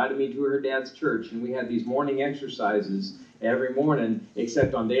Einer invited me to her dad's church, and we had these morning exercises every morning,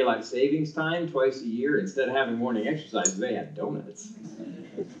 except on daylight savings time, twice a year. Instead of having morning exercises, they had donuts.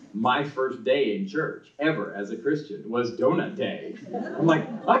 My first day in church, ever as a Christian, was donut day. I'm like,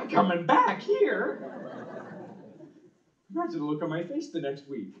 I'm coming back here. Imagine the look on my face the next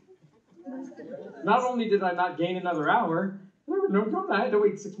week. Not only did I not gain another hour, there were no donuts. I had to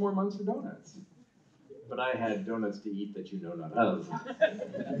wait 6 more months for donuts. But I had donuts to eat that you know not of.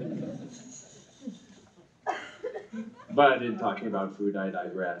 But in talking about food, I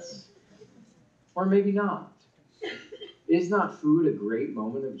digress. Or maybe not. Is not food a great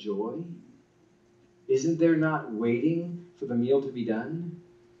moment of joy? Isn't there not waiting for the meal to be done?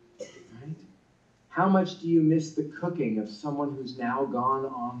 Right? How much do you miss the cooking of someone who's now gone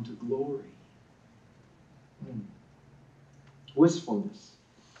on to glory? Wistfulness,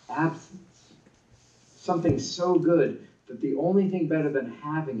 absence, something so good that the only thing better than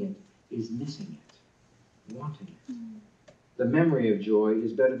having it is missing it, wanting it. The memory of joy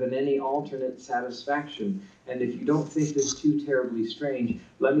is better than any alternate satisfaction. And if you don't think this too terribly strange,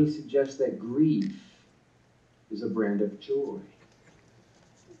 let me suggest that grief is a brand of joy.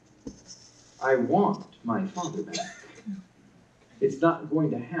 I want my father back. It's not going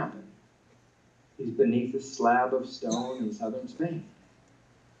to happen. He's beneath a slab of stone in southern Spain.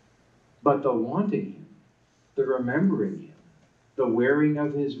 But the wanting him, the remembering him, the wearing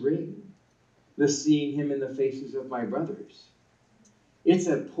of his ring, the seeing him in the faces of my brothers, it's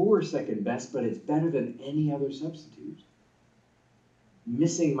a poor second best, but it's better than any other substitute.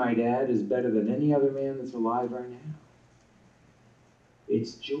 Missing my dad is better than any other man that's alive right now.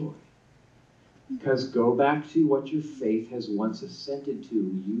 It's joy. Because go back to what your faith has once assented to.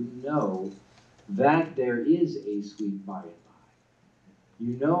 You know that there is a sweet by and by.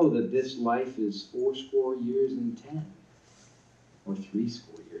 You know that this life is 80 years and 10. Or 80 years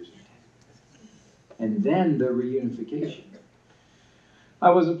and 10. And then the reunification. I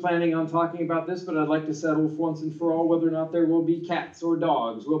wasn't planning on talking about this, but I'd like to settle once and for all whether or not there will be cats or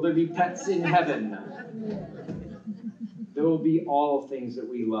dogs. Will there be pets in heaven? There will be all things that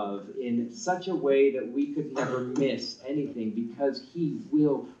we love in such a way that we could never miss anything, because he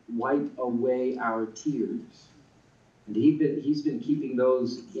will wipe away our tears. And he's been keeping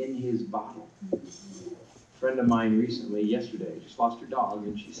those in his bottle. A friend of mine recently, yesterday, just lost her dog,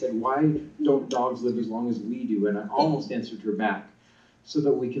 and she said, "Why don't dogs live as long as we do?" And I almost answered her back, "So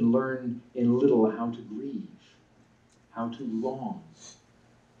that we can learn in little how to grieve, how to long,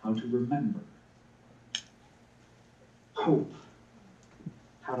 how to remember." Hope.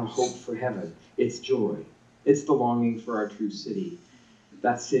 How to hope for heaven. It's joy. It's the longing for our true city.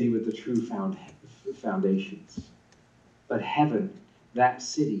 That city with the true foundations. But heaven, that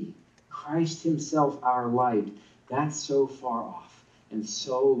city, Christ himself our light, that's so far off and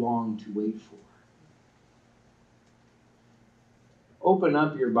so long to wait for. Open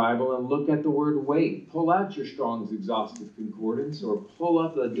up your Bible and look at the word wait. Pull out your Strong's Exhaustive Concordance, or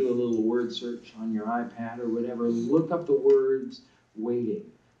do a little word search on your iPad or whatever. Look up the words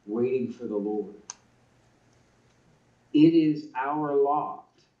waiting for the Lord. It is our lot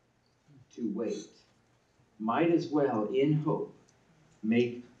to wait. Might as well, in hope,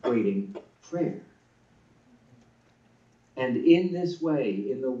 make waiting prayer. And in this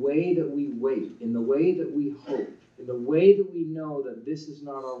way, in the way that we wait, in the way that we hope, in the way that we know that this is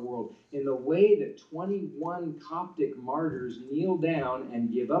not our world, in the way that 21 Coptic martyrs kneel down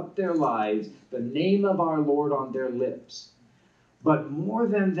and give up their lives, the name of our Lord on their lips. But more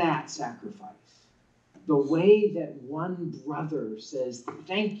than that sacrifice, the way that one brother says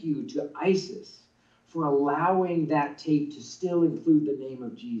thank you to ISIS for allowing that tape to still include the name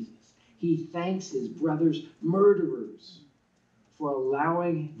of Jesus. He thanks his brother's murderers for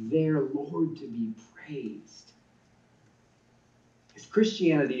allowing their Lord to be praised. If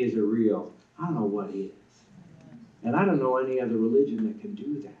Christianity isn't real, I don't know what is. And I don't know any other religion that can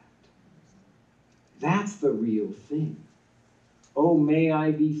do that. That's the real thing. Oh, may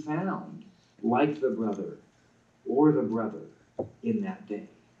I be found like the brother or the brother in that day,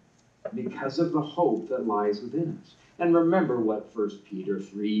 because of the hope that lies within us. And remember what 1 Peter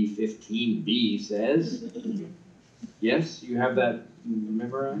 3:15b says. Yes, you have that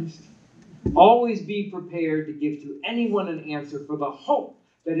memorized? Always be prepared to give to anyone an answer for the hope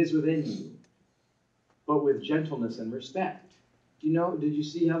that is within you, but with gentleness and respect. Did you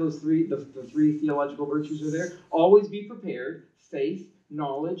see how the three theological virtues are there? Always be prepared, faith,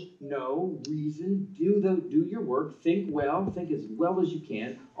 knowledge, know, reason, do your work, think as well as you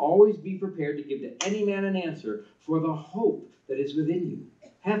can. Always be prepared to give to any man an answer for the hope that is within you.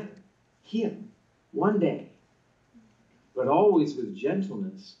 Heaven, him, one day. But always with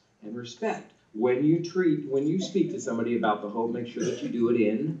gentleness and respect. When you speak to somebody about the hope, make sure that you do it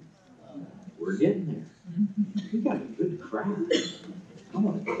in, we're getting there. We got a good crowd. I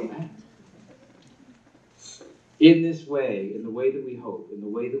want to clap. In this way, in the way that we hope, in the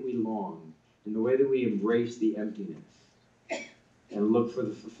way that we long, in the way that we embrace the emptiness and look for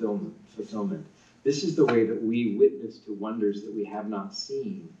the fulfillment. This is the way that we witness to wonders that we have not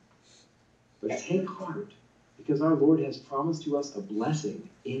seen. But take heart, because our Lord has promised to us a blessing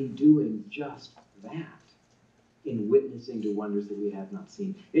in doing just that, in witnessing to wonders that we have not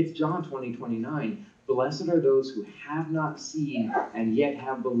seen. It's John 20:29. Blessed are those who have not seen and yet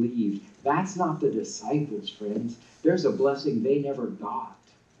have believed. That's not the disciples, friends. There's a blessing they never got.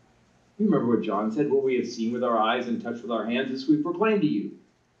 You remember what John said? What we have seen with our eyes and touched with our hands, this we proclaim to you.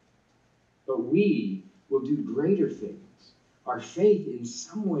 But we will do greater things. Our faith in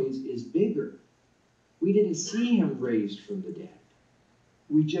some ways is bigger. We didn't see him raised from the dead.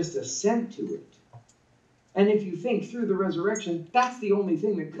 We just assent to it. And if you think through the resurrection, that's the only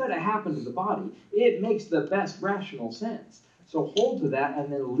thing that could have happened to the body. It makes the best rational sense. So hold to that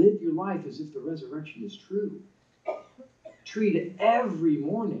and then live your life as if the resurrection is true. Treat every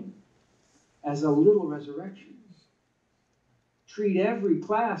morning as a little resurrection. Treat every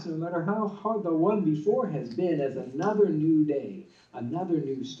class, no matter how hard the one before has been, as another new day, another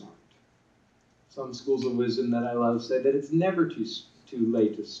new start. Some schools of wisdom that I love say that it's never too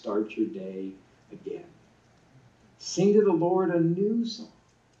late to start your day again. Sing to the Lord a new song.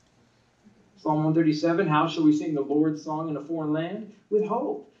 Psalm 137, how shall we sing the Lord's song in a foreign land? With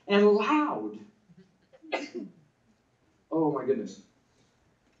hope and loud. Oh my goodness.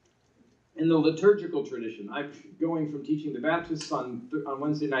 In the liturgical tradition, I'm going from teaching the Baptists on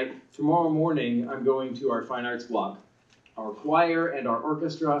Wednesday night. Tomorrow morning, I'm going to our fine arts block. Our choir and our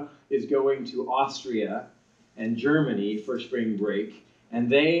orchestra is going to Austria and Germany for spring break. And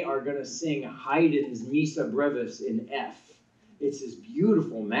they are going to sing Haydn's Missa Brevis in F. It's this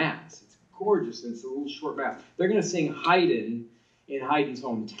beautiful mass. It's gorgeous. It's a little short mass. They're going to sing Haydn in Haydn's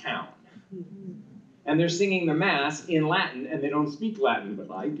hometown. And they're singing the Mass in Latin, and they don't speak Latin,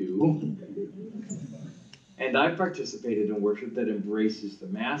 but I do. And I've participated in worship that embraces the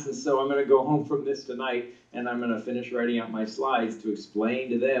Mass, and so I'm going to go home from this tonight, and I'm going to finish writing out my slides to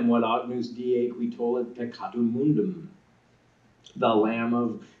explain to them what Agnus Dei qui tollit peccatum mundum, the Lamb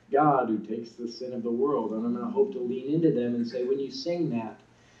of God who takes the sin of the world. And I'm going to hope to lean into them and say, when you sing that,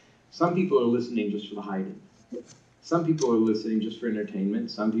 some people are listening just for the hiding. Some people are listening just for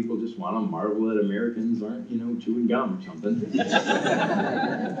entertainment. Some people just want to marvel that Americans aren't, chewing gum or something.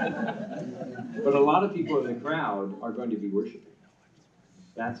 But a lot of people in the crowd are going to be worshiping.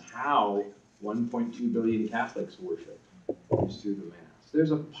 That's how 1.2 billion Catholics worship, is through the Mass.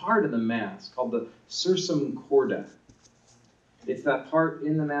 There's a part of the Mass called the Sursum Corda. It's that part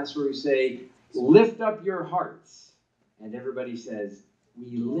in the Mass where we say, lift up your hearts. And everybody says,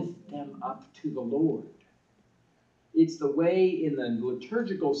 we lift them up to the Lord. It's the way in the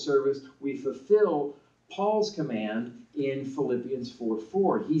liturgical service we fulfill Paul's command in Philippians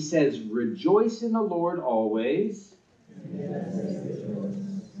 4:4. He says, rejoice in the Lord always. Yes.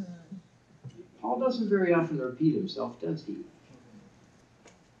 Paul doesn't very often repeat himself, does he?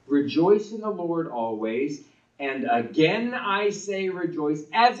 Rejoice in the Lord always. And again I say rejoice.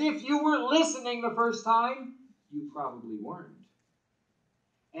 As if you were listening the first time, you probably weren't.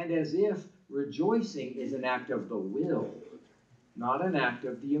 And as if rejoicing is an act of the will, not an act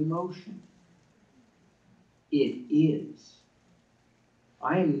of the emotion. It is.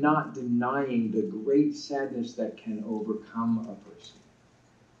 I am not denying the great sadness that can overcome a person.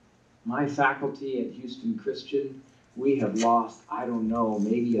 My faculty at Houston Christian, we have lost,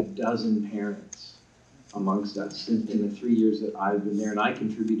 maybe a dozen parents amongst us in the 3 years that I've been there, and I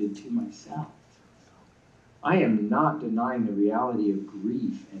contributed to myself. I am not denying the reality of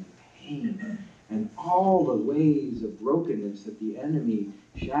grief and pain and all the ways of brokenness that the enemy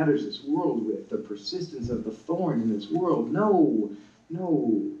shatters this world with, the persistence of the thorn in this world. No.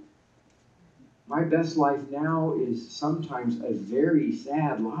 My best life now is sometimes a very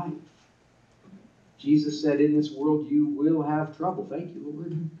sad life. Jesus said, in this world you will have trouble. Thank you,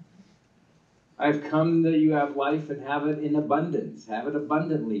 Lord. I've come that you have life and have it in abundance. Have it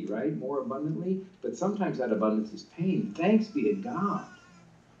abundantly, right? More abundantly. But sometimes that abundance is pain. Thanks be to God.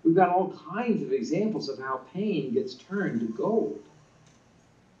 We've got all kinds of examples of how pain gets turned to gold.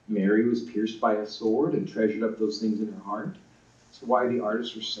 Mary was pierced by a sword and treasured up those things in her heart. That's why the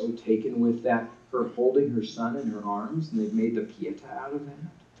artists were so taken with that, her holding her son in her arms, and they've made the Pietà out of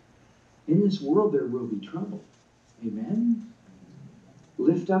that. In this world there will be trouble. Amen?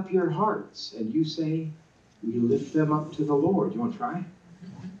 Lift up your hearts. And you say, we lift them up to the Lord. You want to try?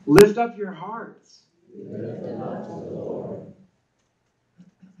 Lift up your hearts. Lift them up to the Lord.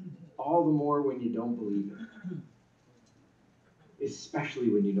 All the more when you don't believe it. Especially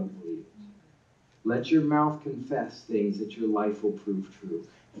when you don't believe it. Let your mouth confess things that your life will prove true.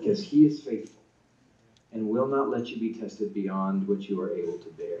 Because he is faithful. And will not let you be tested beyond what you are able to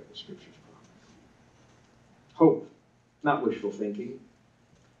bear. The Scriptures promise. Hope. Not wishful thinking.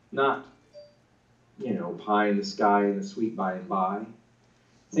 Not, pie in the sky and the sweet by and by.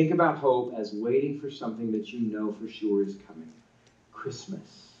 Think about hope as waiting for something that you know for sure is coming.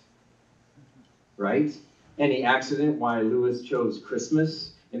 Christmas. Right? Any accident why Lewis chose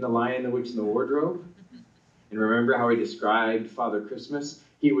Christmas in The Lion, the Witch, and the Wardrobe? And remember how he described Father Christmas?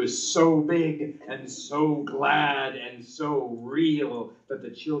 He was so big and so glad and so real that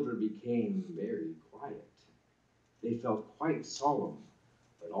the children became very quiet. They felt quite solemn,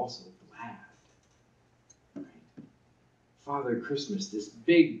 but also glad. Right? Father Christmas, this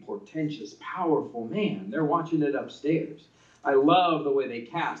big, portentous, powerful man. They're watching it upstairs. I love the way they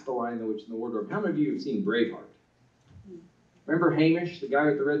cast The Lion, the Witch, and the Wardrobe. How many of you have seen Braveheart? Remember Hamish, the guy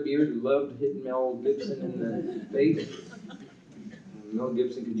with the red beard who loved hitting Mel Gibson in the face? Mel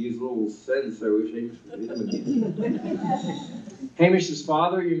Gibson could use a little sense. I wish Hamish would hit him again. Hamish's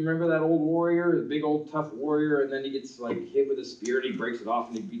father, you remember that old warrior, the big old tough warrior, and then he gets hit with a spear and he breaks it off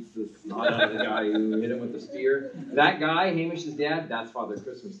and he beats the snot out of the guy who hit him with the spear. That guy, Hamish's dad, that's Father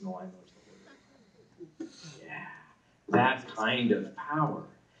Christmas in The Lion, the Witch, and the Wardrobe. Yeah, that kind of power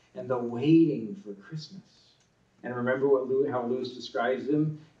and the waiting for Christmas. And remember how Lewis describes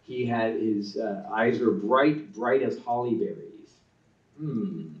him? He had his eyes were bright as holly berries.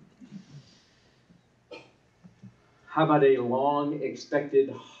 How about a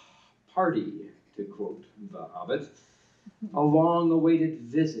long-expected party, to quote the Hobbit? A long-awaited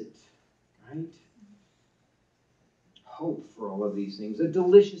visit, right? Hope for all of these things. A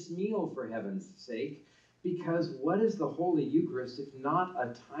delicious meal, for heaven's sake. Because what is the Holy Eucharist if not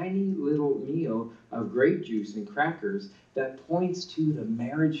a tiny little meal of grape juice and crackers that points to the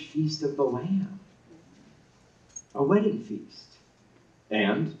marriage feast of the Lamb? a wedding feast.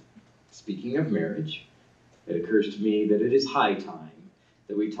 And, speaking of marriage, it occurs to me that it is high time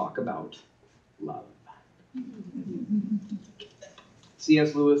that we talk about love.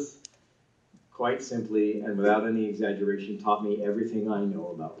 C.S. Lewis, quite simply and without any exaggeration, taught me everything I know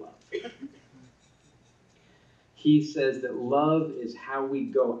about love. He says that love is how we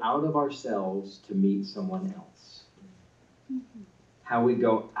go out of ourselves to meet someone else. How we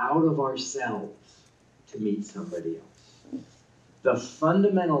go out of ourselves to meet somebody else. The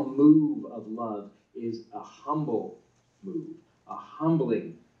fundamental move of love is a humble move, a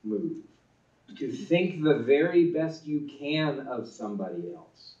humbling move. To think the very best you can of somebody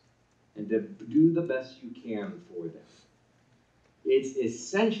else and to do the best you can for them. It's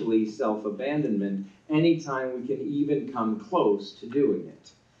essentially self-abandonment anytime we can even come close to doing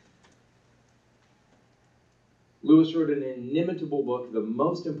it. Lewis wrote an inimitable book, the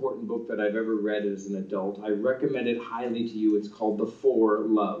most important book that I've ever read as an adult. I recommend it highly to you. It's called The Four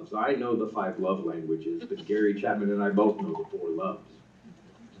Loves. I know the 5 love languages, but Gary Chapman and I both know the 4 loves.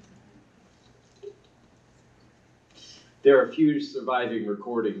 There are a few surviving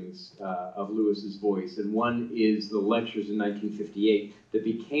recordings of Lewis's voice, and one is the lectures in 1958 that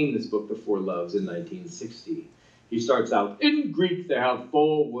became this book, The Four Loves, in 1960. He starts out, in Greek there are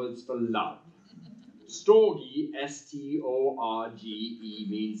 4 words for love. Storge, S-T-O-R-G-E,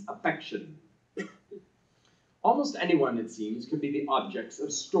 means affection. Almost anyone, it seems, could be the objects of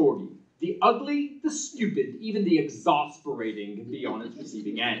storge. The ugly, the stupid, even the exasperating can be on its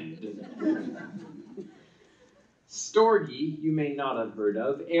receiving end. Storge, you may not have heard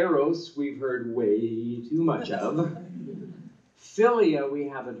of. Eros, we've heard way too much of. Philia, we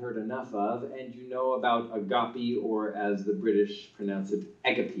haven't heard enough of. And you know about agape, or as the British pronounce it,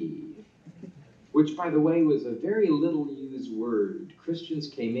 agape. Which, by the way, was a very little used word. Christians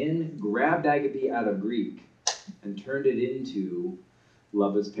came in, grabbed agape out of Greek, and turned it into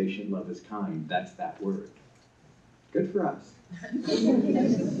love is patient, love is kind. That's that word. Good for us.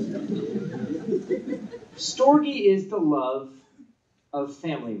 Storge is the love of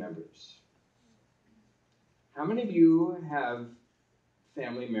family members. How many of you have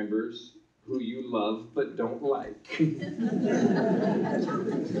family members who you love but don't like?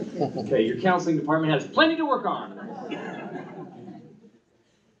 Okay, your counseling department has plenty to work on.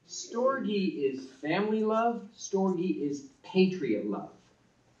 Storge is family love. Storge is patriot love.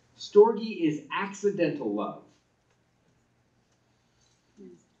 Storge is accidental love.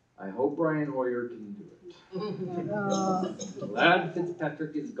 I hope Brian Hoyer can do it. Glad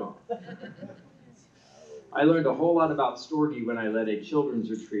Fitzpatrick is gone. I learned a whole lot about Storge when I led a children's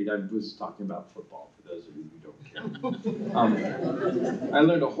retreat. I was talking about football, for those of you who don't care. I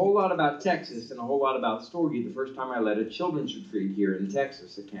learned a whole lot about Texas and a whole lot about Storge the first time I led a children's retreat here in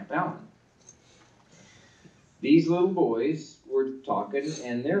Texas at Camp Allen. These little boys were talking,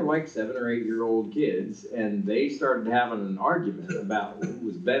 and they're like 7 or 8-year-old kids, and they started having an argument about who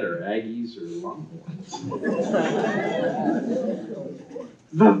was better, Aggies or Longhorns.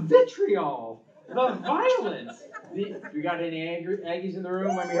 The vitriol! The violence! Do we got any Aggies in the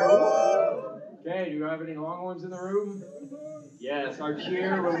room? Let me hear. Okay, do you have any Longhorns in the room? Yes, our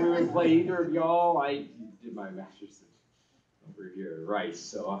cheer when we would play either of y'all. I did my master's over here at Rice,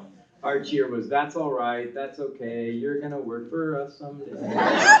 so our cheer was, that's all right, that's okay, you're going to work for us someday.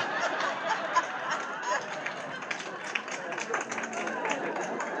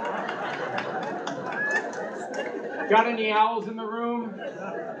 Got any owls in the room?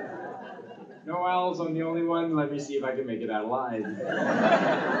 No owls, I'm the only one. Let me see if I can make it out alive.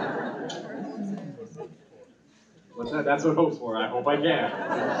 What's that? That's what hope's for. I hope I can.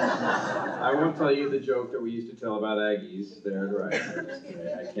 I won't tell you the joke that we used to tell about Aggies there at Rice.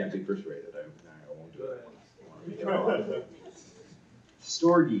 I can't be persuaded. I won't do it.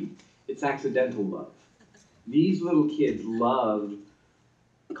 Storge, it's accidental love. These little kids loved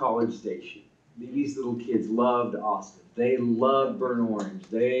College Station. These little kids loved Austin. They loved Burnt Orange.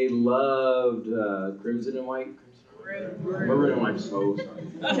 They loved Crimson and White. Maroon and White, so sorry.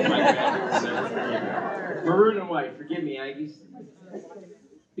 Maroon and White, forgive me, Aggies.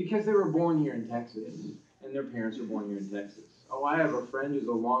 Because they were born here in Texas, and their parents were born here in Texas. Oh, I have a friend who's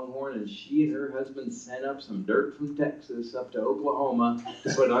a Longhorn, and she and her husband sent up some dirt from Texas up to Oklahoma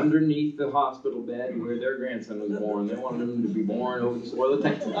to put underneath the hospital bed where their grandson was born. They wanted him to be born over the soil of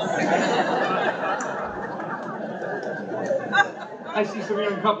Texas. I see some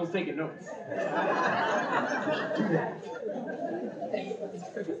young couples taking notes.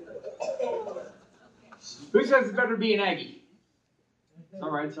 Who says it's better to be an Aggie? It's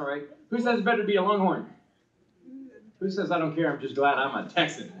all right, it's all right. Who says it's better to be a Longhorn? Who says I don't care, I'm just glad I'm a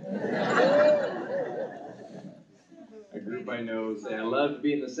Texan? everybody knows that I love to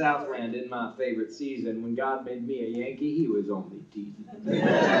be in the Southland in my favorite season. When God made me a Yankee, he was only teasing.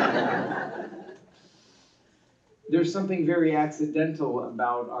 There's something very accidental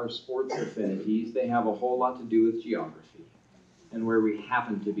about our sports affinities. They have a whole lot to do with geography and where we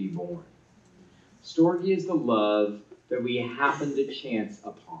happen to be born. Storge is the love that we happen to chance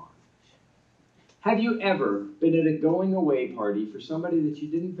upon. Have you ever been at a going-away party for somebody that you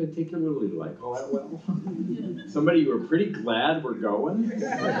didn't particularly like all that well? Somebody you were pretty glad were going?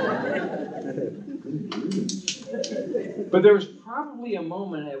 But there was probably a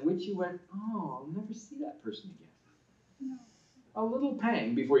moment at which you went, oh, I'll never see that person again. A little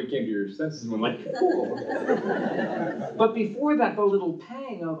pang before you came to your senses and went like, cool. But before that, the little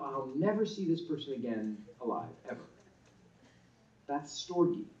pang of, I'll never see this person again alive, ever. That's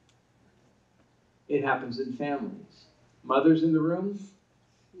Storge. It happens in families. Mothers in the room?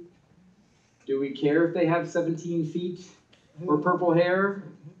 Do we care if they have 17 feet or purple hair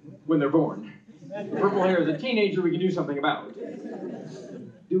when they're born? Purple hair as a teenager we can do something about.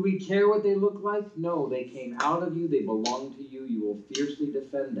 Do we care what they look like? No, they came out of you, they belong to you, you will fiercely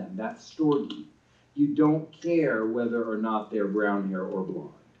defend them. That's Storge. You don't care whether or not they're brown hair or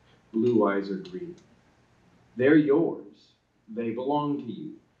blonde, blue eyes or green. They're yours. They belong to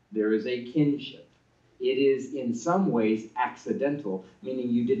you. There is a kinship. It is in some ways accidental, meaning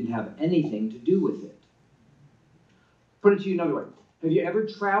you didn't have anything to do with it. Put it to you another way. Have you ever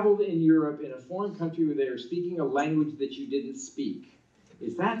traveled in Europe in a foreign country where they are speaking a language that you didn't speak?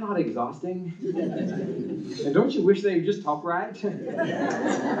 Is that not exhausting? And don't you wish they would just talk right?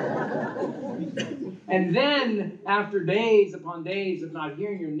 And then, after days upon days of not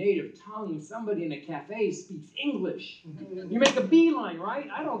hearing your native tongue, somebody in a cafe speaks English. You make a beeline, right?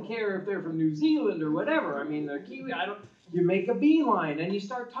 I don't care if they're from New Zealand or whatever. I mean, they're Kiwi. You make a beeline and you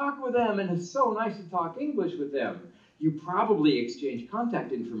start talking with them, and it's so nice to talk English with them. You probably exchange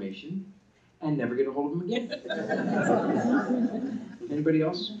contact information and never get a hold of them again. Anybody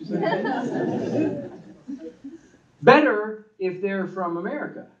else besides that? Better if they're from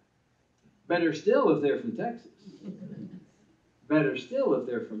America. Better still if they're from Texas. Better still if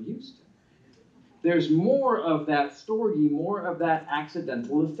they're from Houston. There's more of that Storge, more of that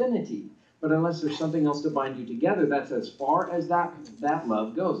accidental affinity. But unless there's something else to bind you together, that's as far as that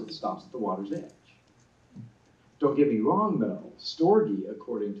love goes. It stops at the water's edge. Don't get me wrong, though. Storge,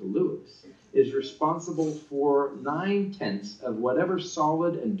 according to Lewis, is responsible for 9/10 of whatever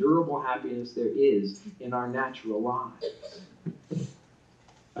solid and durable happiness there is in our natural lives.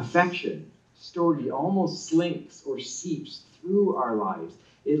 Affection, Storge, almost slinks or seeps through our lives.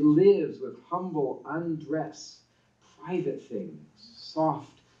 It lives with humble undress, private things,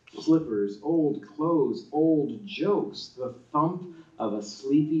 soft slippers, old clothes, old jokes, the thump of a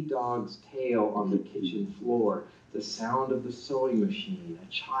sleepy dog's tail on the kitchen floor, the sound of the sewing machine, a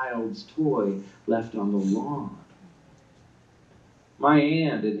child's toy left on the lawn. My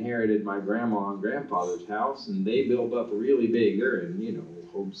aunt inherited my grandma and grandfather's house, and they built up really big. They're in,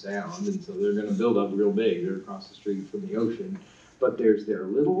 Hope Sound, and so they're going to build up real big. They're across the street from the ocean. But there's their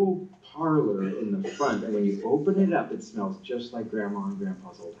little parlor in the front, and when you open it up, it smells just like Grandma and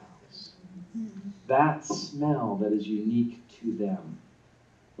Grandpa's old house. That smell that is unique to them.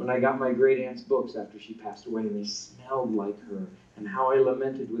 When I got my great aunt's books after she passed away, and they smelled like her, and how I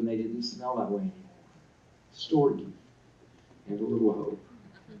lamented when they didn't smell that way anymore. Storge and a little hope.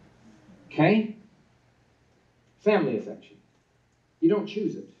 Okay? Family affection. You don't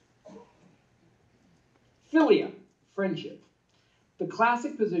choose it. Philia, friendship. The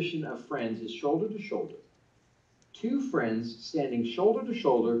classic position of friends is shoulder to shoulder. Two friends standing shoulder to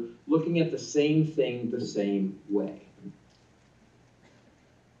shoulder, looking at the same thing the same way.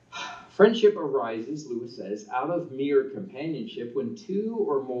 Friendship arises, Lewis says, out of mere companionship when two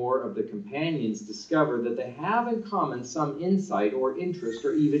or more of the companions discover that they have in common some insight or interest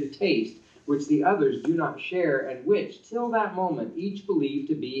or even taste which the others do not share and which, till that moment, each believed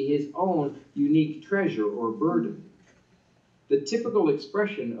to be his own unique treasure or burden. The typical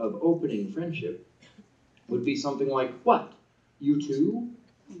expression of opening friendship would be something like, "What? You too?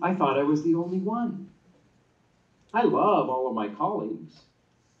 I thought I was the only one. I love all of my colleagues.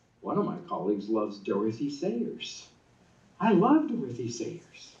 One of my colleagues loves Dorothy Sayers. I love Dorothy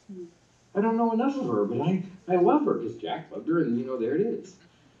Sayers. I don't know enough of her, but I love her because Jack loved her, and there it is.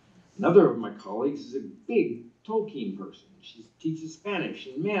 Another of my colleagues is a big Tolkien person. She teaches Spanish,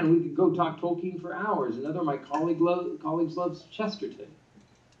 and man, we could go talk Tolkien for hours. Another of my colleagues loves Chesterton.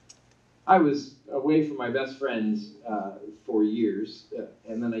 I was away from my best friends for years,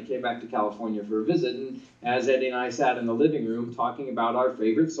 and then I came back to California for a visit, and as Eddie and I sat in the living room talking about our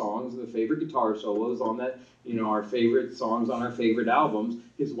favorite songs, the favorite guitar solos on that, our favorite songs on our favorite albums,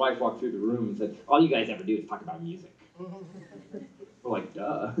 his wife walked through the room and said, "All you guys ever do is talk about music." We're like,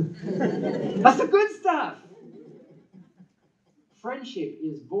 duh. That's the good stuff. Friendship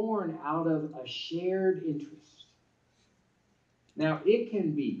is born out of a shared interest. Now, it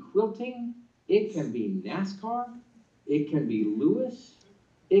can be quilting, it can be NASCAR, it can be Lewis,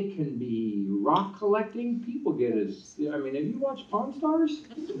 it can be rock collecting. People get have you watched Pawn Stars?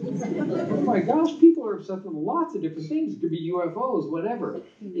 Oh my gosh, people are obsessed with lots of different things. It could be UFOs, whatever.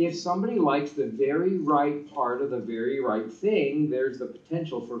 If somebody likes the very right part of the very right thing, there's the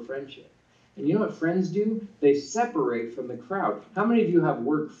potential for friendship. And you know what friends do? They separate from the crowd. How many of you have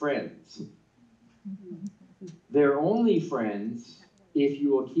work friends? They're only friends if you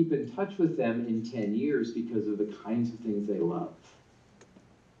will keep in touch with them in 10 years because of the kinds of things they love.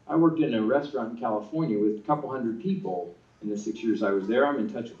 I worked in a restaurant in California with a couple hundred people in the 6 years I was there. I'm in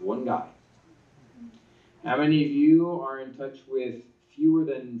touch with one guy. How many of you are in touch with fewer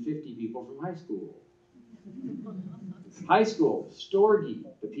than 50 people from high school? High school, Storgy,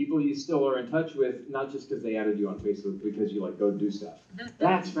 the people you still are in touch with, not just because they added you on Facebook, because you go do stuff.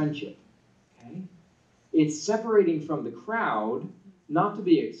 That's friendship. Okay? It's separating from the crowd, not to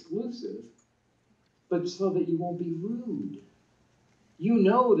be exclusive, but so that you won't be rude. You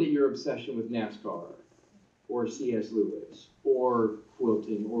know that your obsession with NASCAR or C.S. Lewis or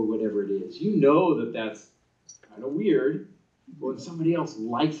quilting or whatever it is, you know that that's kind of weird, but when somebody else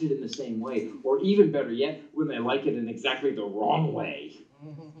likes it in the same way, or even better yet, when they like it in exactly the wrong way.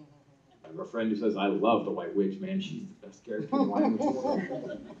 I have a friend who says, "I love the White Witch, man. She's the best character in the language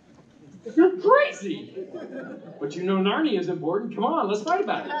world." You're crazy! But you know Narnia is important. Come on, let's fight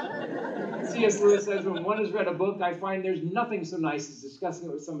about it. C.S. Lewis says, when one has read a book, I find there's nothing so nice as discussing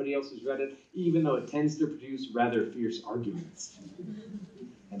it with somebody else who's read it, even though it tends to produce rather fierce arguments.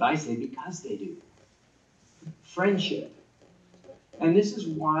 And I say because they do. Friendship. And this is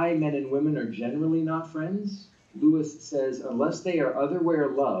why men and women are generally not friends. Lewis says, unless they are otherwhere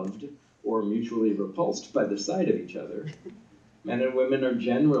loved or mutually repulsed by the sight of each other, men and women are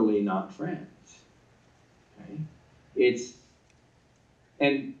generally not friends. Okay?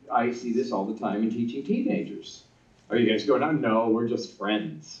 And I see this all the time in teaching teenagers. Are you guys going on? No, we're just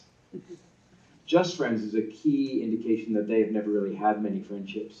friends. Just friends is a key indication that they have never really had many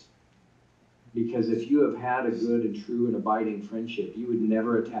friendships. Because if you have had a good and true and abiding friendship, you would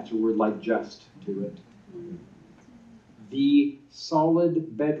never attach a word like just to it. The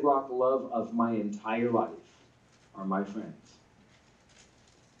solid bedrock love of my entire life are my friends.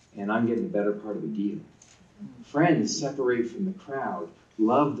 And I'm getting the better part of the deal. Friends separate from the crowd,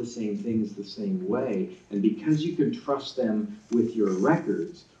 love the same things the same way, and because you can trust them with your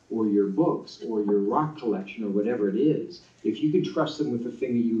records, or your books, or your rock collection, or whatever it is, if you can trust them with the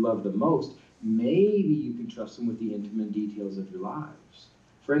thing that you love the most, maybe you can trust them with the intimate details of your lives.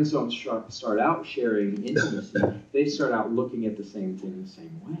 Friends don't start out sharing intimacy. They start out looking at the same thing the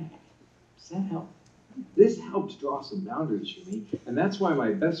same way. Does that help? This helps draw some boundaries for me, and that's why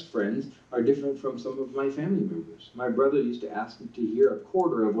my best friends are different from some of my family members. My brother used to ask me to hear a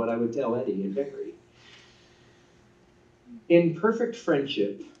quarter of what I would tell Eddie and Barry. In perfect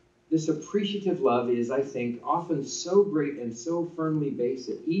friendship, this appreciative love is, I think, often so great and so firmly based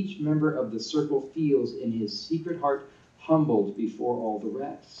that each member of the circle feels in his secret heart humbled before all the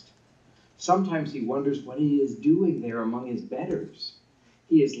rest. Sometimes he wonders what he is doing there among his betters.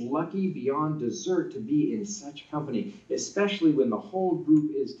 He is lucky beyond desert to be in such company, especially when the whole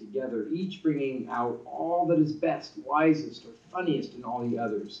group is together, each bringing out all that is best, wisest, or funniest in all the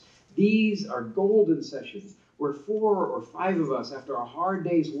others. These are golden sessions, where 4 or 5 of us, after a hard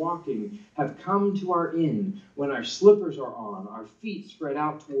day's walking, have come to our inn, when our slippers are on, our feet spread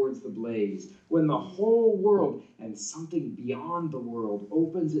out towards the blaze, when the whole world and something beyond the world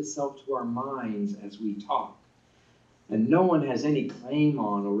opens itself to our minds as we talk. And no one has any claim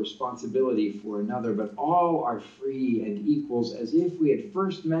on or responsibility for another, but all are free and equals as if we had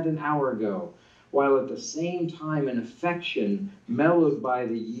first met an hour ago, while at the same time an affection mellowed by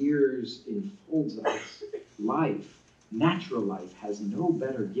the years enfolds us. Life, natural life, has no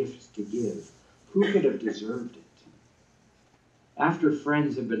better gift to give. Who could have deserved it? After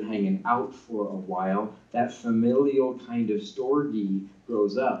friends have been hanging out for a while, that familial kind of storge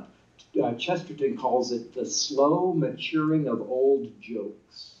grows up. Chesterton calls it the slow maturing of old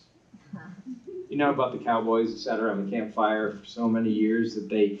jokes. You know about the cowboys that sat around the campfire for so many years that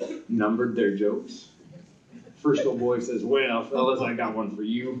they numbered their jokes? First little boy says, well, fellas, I got one for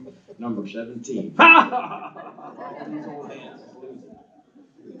you. Number 17. All these old hands is losing.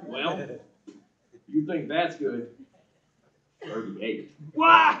 Well, you think that's good? 38.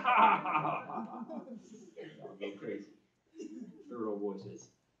 Wow! Y'all go crazy. Third old boy says,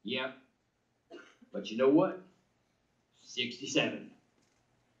 yep. But you know what? 67.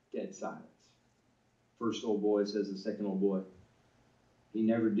 Dead silence. First old boy says to the second old boy, he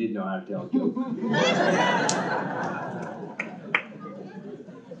never did know how to tell a joke.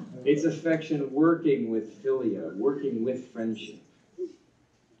 It's affection working with philia, working with friendship.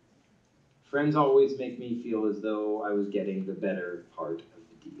 Friends always make me feel as though I was getting the better part of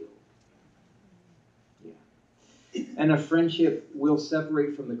the deal. Yeah. And a friendship will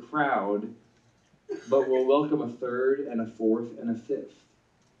separate from the crowd, but will welcome a third and a fourth and a fifth.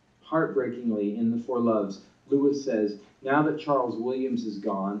 Heartbreakingly, in The Four Loves, Lewis says, now that Charles Williams is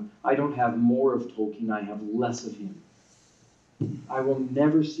gone, I don't have more of Tolkien, I have less of him. I will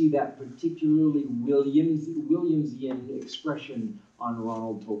never see that particularly Williamsian expression on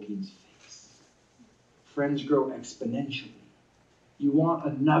Ronald Tolkien's face. Friends grow exponentially. You want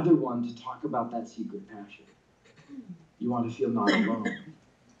another one to talk about that secret passion. You want to feel not alone.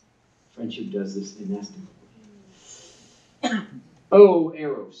 Friendship does this inestimably. Oh,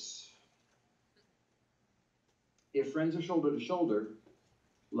 Eros. If friends are shoulder to shoulder,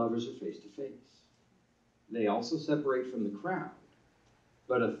 lovers are face to face. They also separate from the crowd,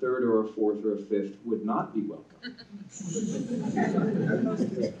 but a third or a fourth or a fifth would not be welcome.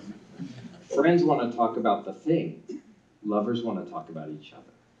 Friends want to talk about the thing. Lovers want to talk about each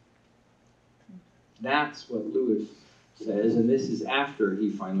other. That's what Lewis says, and this is after he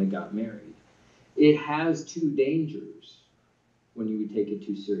finally got married. It has two dangers when you take it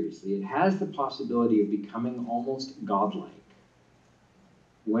too seriously. It has the possibility of becoming almost godlike.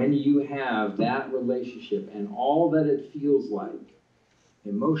 When you have that relationship and all that it feels like,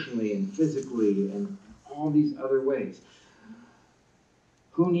 emotionally and physically and all these other ways,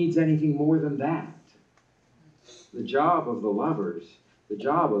 who needs anything more than that? The job of the lovers, the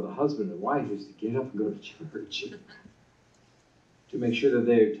job of the husband and wife is to get up and go to church, to make sure that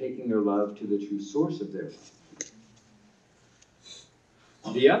they're taking their love to the true source of their love.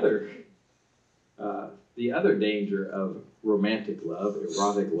 The other danger of romantic love,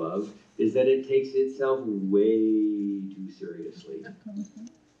 erotic love, is that it takes itself way too seriously.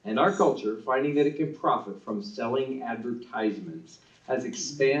 And our culture, finding that it can profit from selling advertisements, has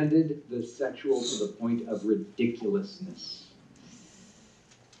expanded the sexual to the point of ridiculousness.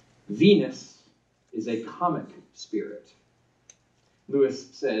 Venus is a comic spirit. Lewis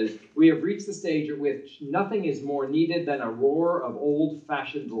says, we have reached the stage at which nothing is more needed than a roar of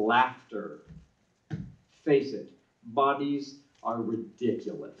old-fashioned laughter. Face it, bodies are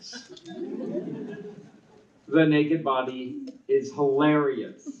ridiculous. The naked body is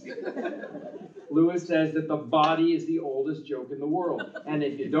hilarious. Lewis says that the body is the oldest joke in the world. And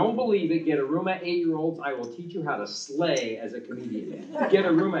if you don't believe it, get a room of 8-year-olds. I will teach you how to slay as a comedian. Get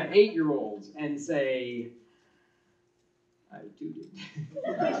a room of 8-year-olds and say, I do it.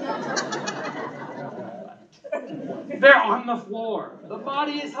 They're on the floor. The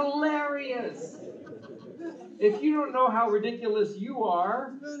body is hilarious. If you don't know how ridiculous you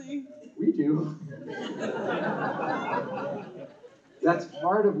are, we do. That's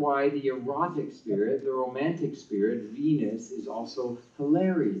part of why the erotic spirit, the romantic spirit, Venus, is also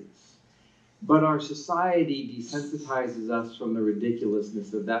hilarious. But our society desensitizes us from the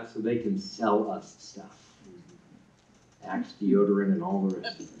ridiculousness of that so they can sell us stuff. Axe, deodorant, and all the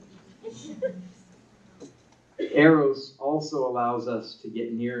rest of it. Eros also allows us to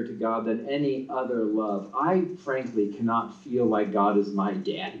get nearer to God than any other love. I, frankly, cannot feel like God is my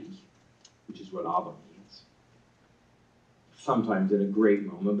daddy, which is what Abba means. Sometimes in a great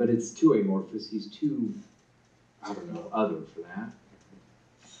moment, but it's too amorphous. He's too, I don't know, other for that.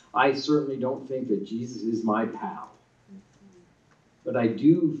 I certainly don't think that Jesus is my pal. But I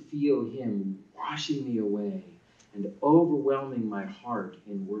do feel him washing me away and overwhelming my heart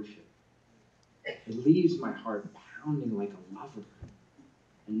in worship. It leaves my heart pounding like a lover.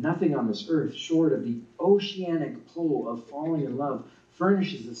 And nothing on this earth, short of the oceanic pull of falling in love,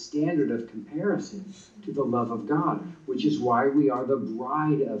 furnishes a standard of comparison to the love of God, which is why we are the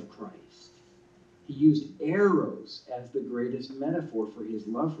bride of Christ. He used eros as the greatest metaphor for his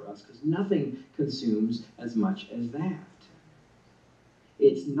love for us, because nothing consumes as much as that.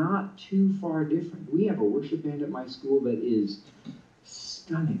 It's not too far different. We have a worship band at my school that is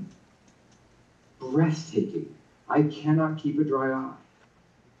stunning, breathtaking. I cannot keep a dry eye.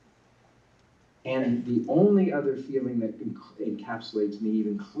 And the only other feeling that encapsulates me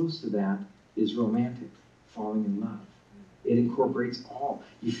even close to that is romantic. falling in love. It incorporates all.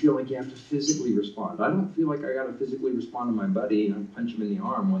 You feel like you have to physically respond. I don't feel like I got to physically respond to my buddy and I punch him in the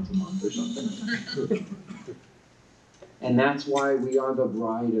arm once a month or something. And that's why we are the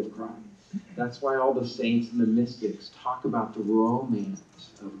bride of Christ. That's why all the saints and the mystics talk about the romance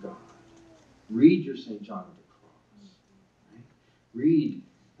of God. Read your St. John of the Cross. Right?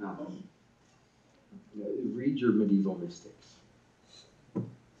 Read your medieval mystics.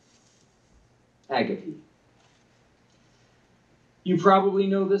 Agape. You probably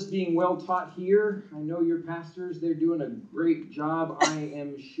know this being well taught here. I know your pastors, they're doing a great job, I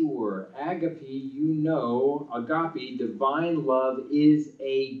am sure. Agape, you know, agape, divine love, is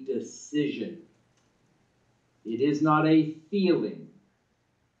a decision. It is not a feeling.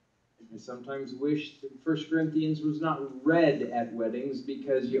 I sometimes wish that 1 Corinthians was not read at weddings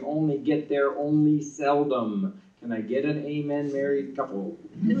because you only get there only seldom. Can I get an amen, married couple?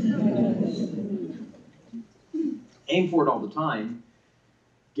 Aim for it all the time.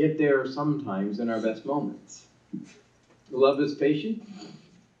 Get there sometimes in our best moments. Love is patient.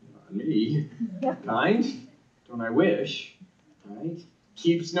 Not me. Kind. Don't I wish? Right?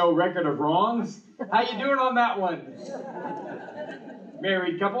 Keeps no record of wrongs. How you doing on that one?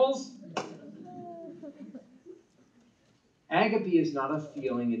 Married couples? Agape is not a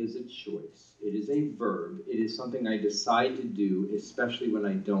feeling, it is a choice. It is a verb. It is something I decide to do, especially when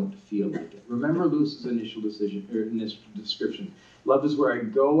I don't feel like it. Remember Lewis's initial description. Love is where I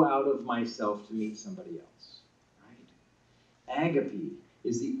go out of myself to meet somebody else. Right? Agape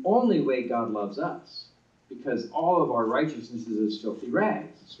is the only way God loves us, because all of our righteousness is as filthy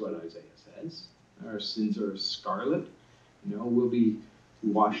rags. That's what Isaiah says. Our sins are scarlet. We'll be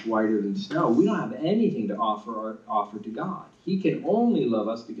washed whiter than snow. We don't have anything to offer to God. He can only love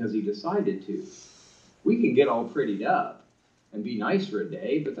us because he decided to. We can get all prettied up and be nice for a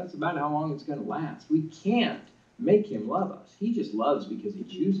day, but that's about how long it's going to last. We can't make him love us. He just loves because he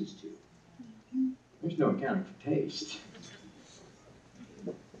chooses to. There's no accounting for taste.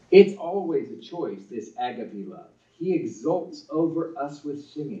 It's always a choice, this agape love. He exults over us with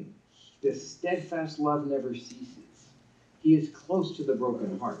singing. The steadfast love never ceases. He is close to the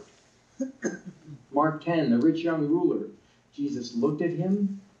broken heart. Mark 10, the rich young ruler. Jesus looked at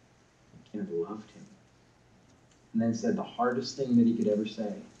him and loved him. And then said the hardest thing that he could ever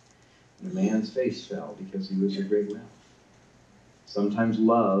say. And the man's face fell because he was a great wealth. Sometimes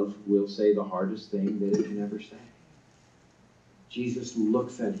love will say the hardest thing that it can ever say. Jesus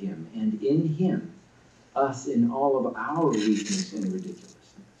looks at him, and in him, us in all of our weakness and ridiculousness.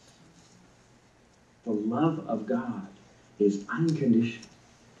 The love of God is unconditional.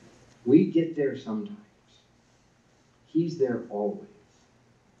 We get there sometimes. He's there always.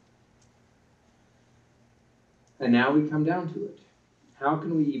 And now we come down to it. How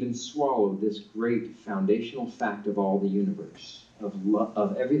can we even swallow this great foundational fact of all the universe,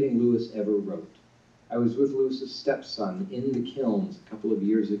 of everything Lewis ever wrote? I was with Lewis's stepson in the kilns a couple of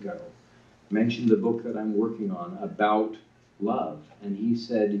years ago. Mentioned the book that I'm working on about love. And he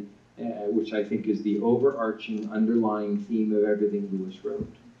said, which I think is the overarching, underlying theme of everything Lewis wrote.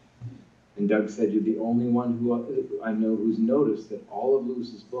 And Doug said, you're the only one who I know who's noticed that all of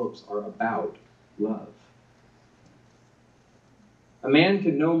Lewis's books are about love. A man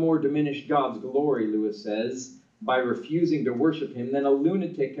can no more diminish God's glory, Lewis says, by refusing to worship him than a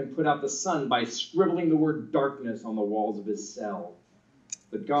lunatic can put out the sun by scribbling the word darkness on the walls of his cell.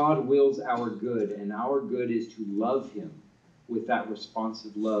 But God wills our good, and our good is to love him with that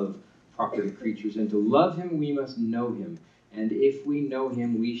responsive love proper to creatures. And to love him, we must know him. And if we know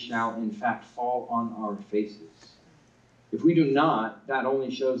him, we shall in fact fall on our faces. If we do not, that only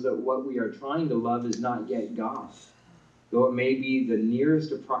shows that what we are trying to love is not yet God, though it may be the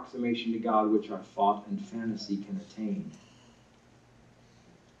nearest approximation to God which our thought and fantasy can attain.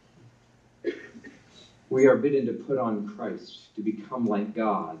 We are bidden to put on Christ, to become like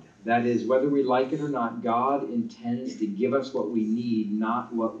God. That is, whether we like it or not, God intends to give us what we need,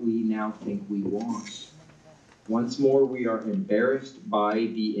 not what we now think we want. Once more, we are embarrassed by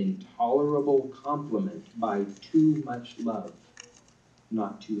the intolerable compliment, by too much love,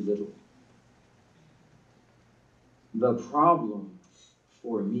 not too little. The problem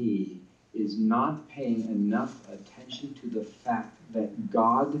for me is not paying enough attention to the fact that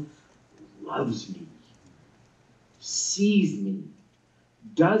God loves me, sees me,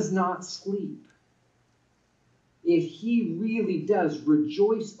 does not sleep. If he really does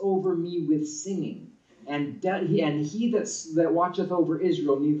rejoice over me with singing, and he that watcheth over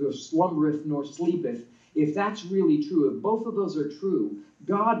Israel neither slumbereth nor sleepeth, if that's really true, if both of those are true,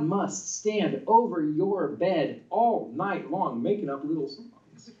 God must stand over your bed all night long making up little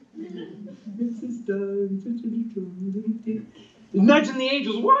songs. It's this time, such a little thing. Nudging the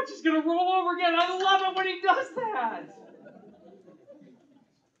angels. Watch, it's going to roll over again. I love it when he does that.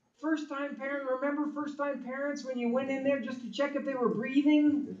 First-time parent, remember first-time parents when you went in there just to check if they were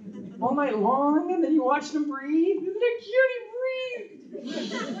breathing all night long, and then you watched them breathe? Isn't it cute? He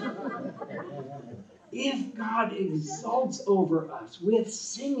breathed. If God exalts over us with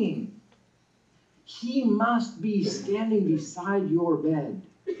singing, he must be standing beside your bed,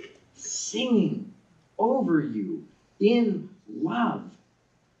 singing over you in love.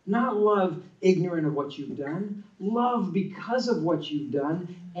 Not love ignorant of what you've done, love because of what you've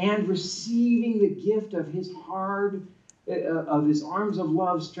done, and receiving the gift of his arms of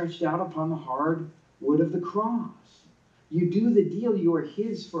love stretched out upon the hard wood of the cross. You do the deal, you are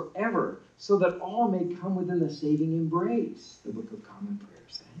his forever, so that all may come within the saving embrace, the Book of Common Prayer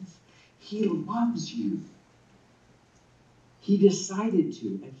says. He loves you. He decided to,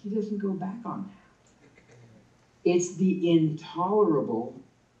 and he doesn't go back on that. It's the intolerable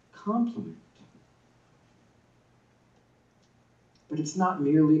compliment. But it's not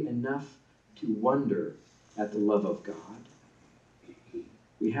merely enough to wonder at the love of God.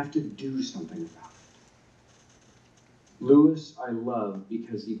 We have to do something about it. Lewis, I love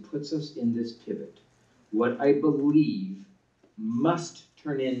because he puts us in this pivot. What I believe must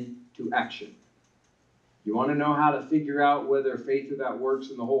turn into action. You want to know how to figure out whether faith without works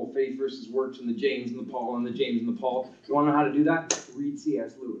and the whole faith versus works and the James and the Paul and the James and the Paul? You want to know how to do that? Read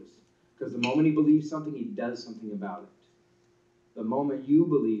C.S. Lewis. Because the moment he believes something, he does something about it. The moment you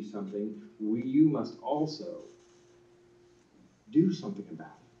believe something, you must also do something about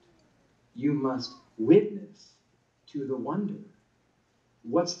it. You must witness to the wonder.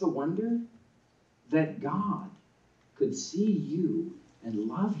 What's the wonder? That God could see you and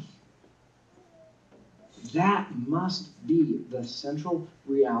love you. That must be the central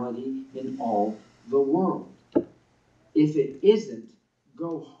reality in all the world. If it isn't,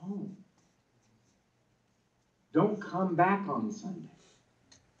 go home. Don't come back on Sunday.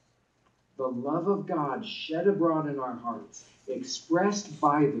 The love of God shed abroad in our hearts, expressed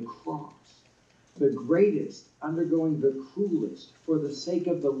by the cross, the greatest undergoing the cruelest for the sake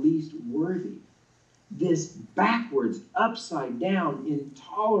of the least worthy. This backwards, upside down,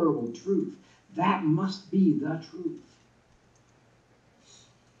 intolerable truth, that must be the truth.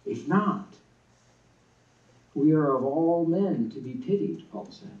 If not, we are of all men to be pitied, Paul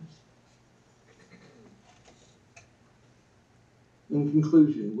says. In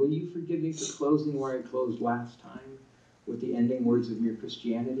conclusion, will you forgive me for closing where I closed last time, with the ending words of Mere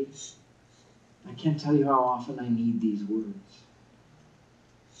Christianity? I can't tell you how often I need these words.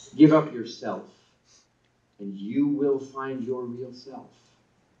 Give up yourself, and you will find your real self.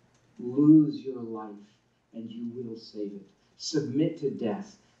 Lose your life, and you will save it. Submit to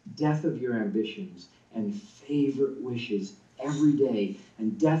death, death of your ambitions and favorite wishes every day,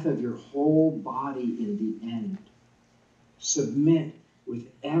 and death of your whole body in the end. Submit with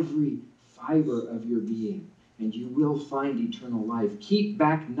every fiber of your being, and you will find eternal life. Keep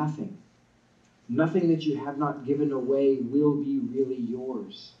back nothing. Nothing that you have not given away will be really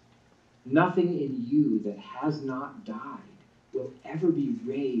yours. Nothing in you that has not died will ever be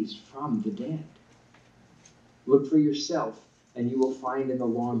raised from the dead. Look for yourself, and you will find in the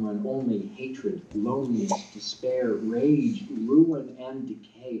long run only hatred, loneliness, despair, rage, ruin, and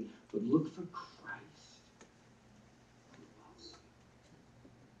decay. But look for Christ, who loves you.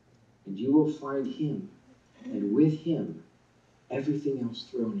 And you will find him, and with him, everything else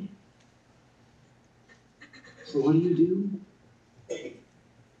thrown in. So what do?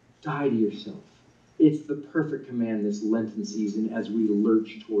 Die to yourself. It's the perfect command this Lenten season as we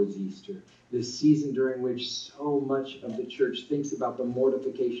lurch towards Easter. This season during which so much of the church thinks about the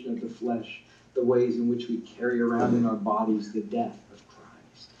mortification of the flesh, the ways in which we carry around in our bodies the death of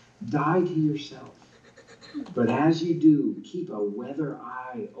Christ. Die to yourself. But as you do, keep a weather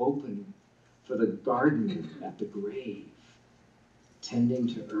eye open for the gardener at the grave, tending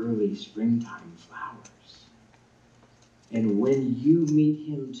to early springtime flowers. And when you meet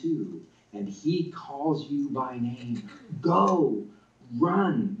him too, and he calls you by name, go,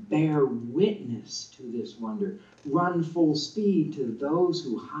 run, bear witness to this wonder. Run full speed to those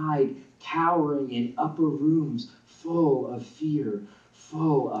who hide, cowering in upper rooms, full of fear,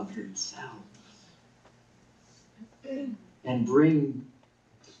 full of themselves. And bring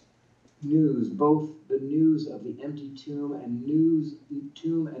news, both the news of the empty tomb and news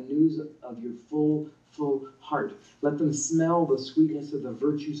of your full heart. Let them smell the sweetness of the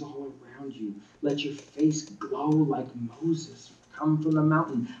virtues all around you. Let your face glow like Moses, come from the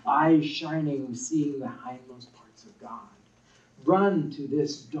mountain, eyes shining, seeing the hindmost parts of God. Run to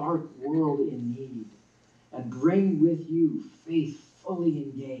this dark world in need and bring with you faith fully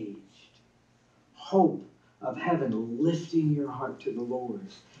engaged, hope of heaven lifting your heart to the Lord,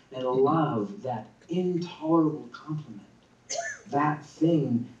 and love, that intolerable complement, that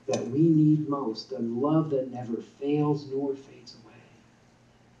thing that we need most, the love that never fails nor fades away.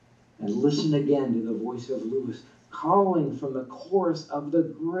 And listen again to the voice of Lewis, calling from the chorus of the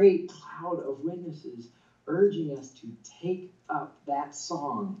great cloud of witnesses, urging us to take up that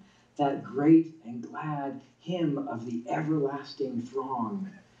song, that great and glad hymn of the everlasting throng,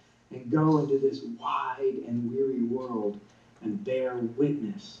 and go into this wide and weary world and bear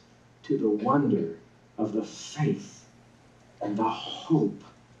witness to the wonder of the faith and the hope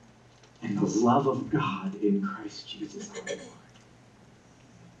and the love of God in Christ Jesus our Lord.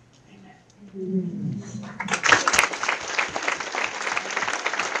 Amen.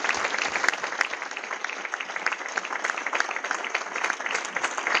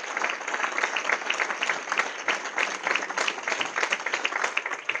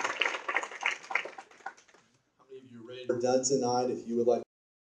 How many of you are ready? We're done tonight. If you would like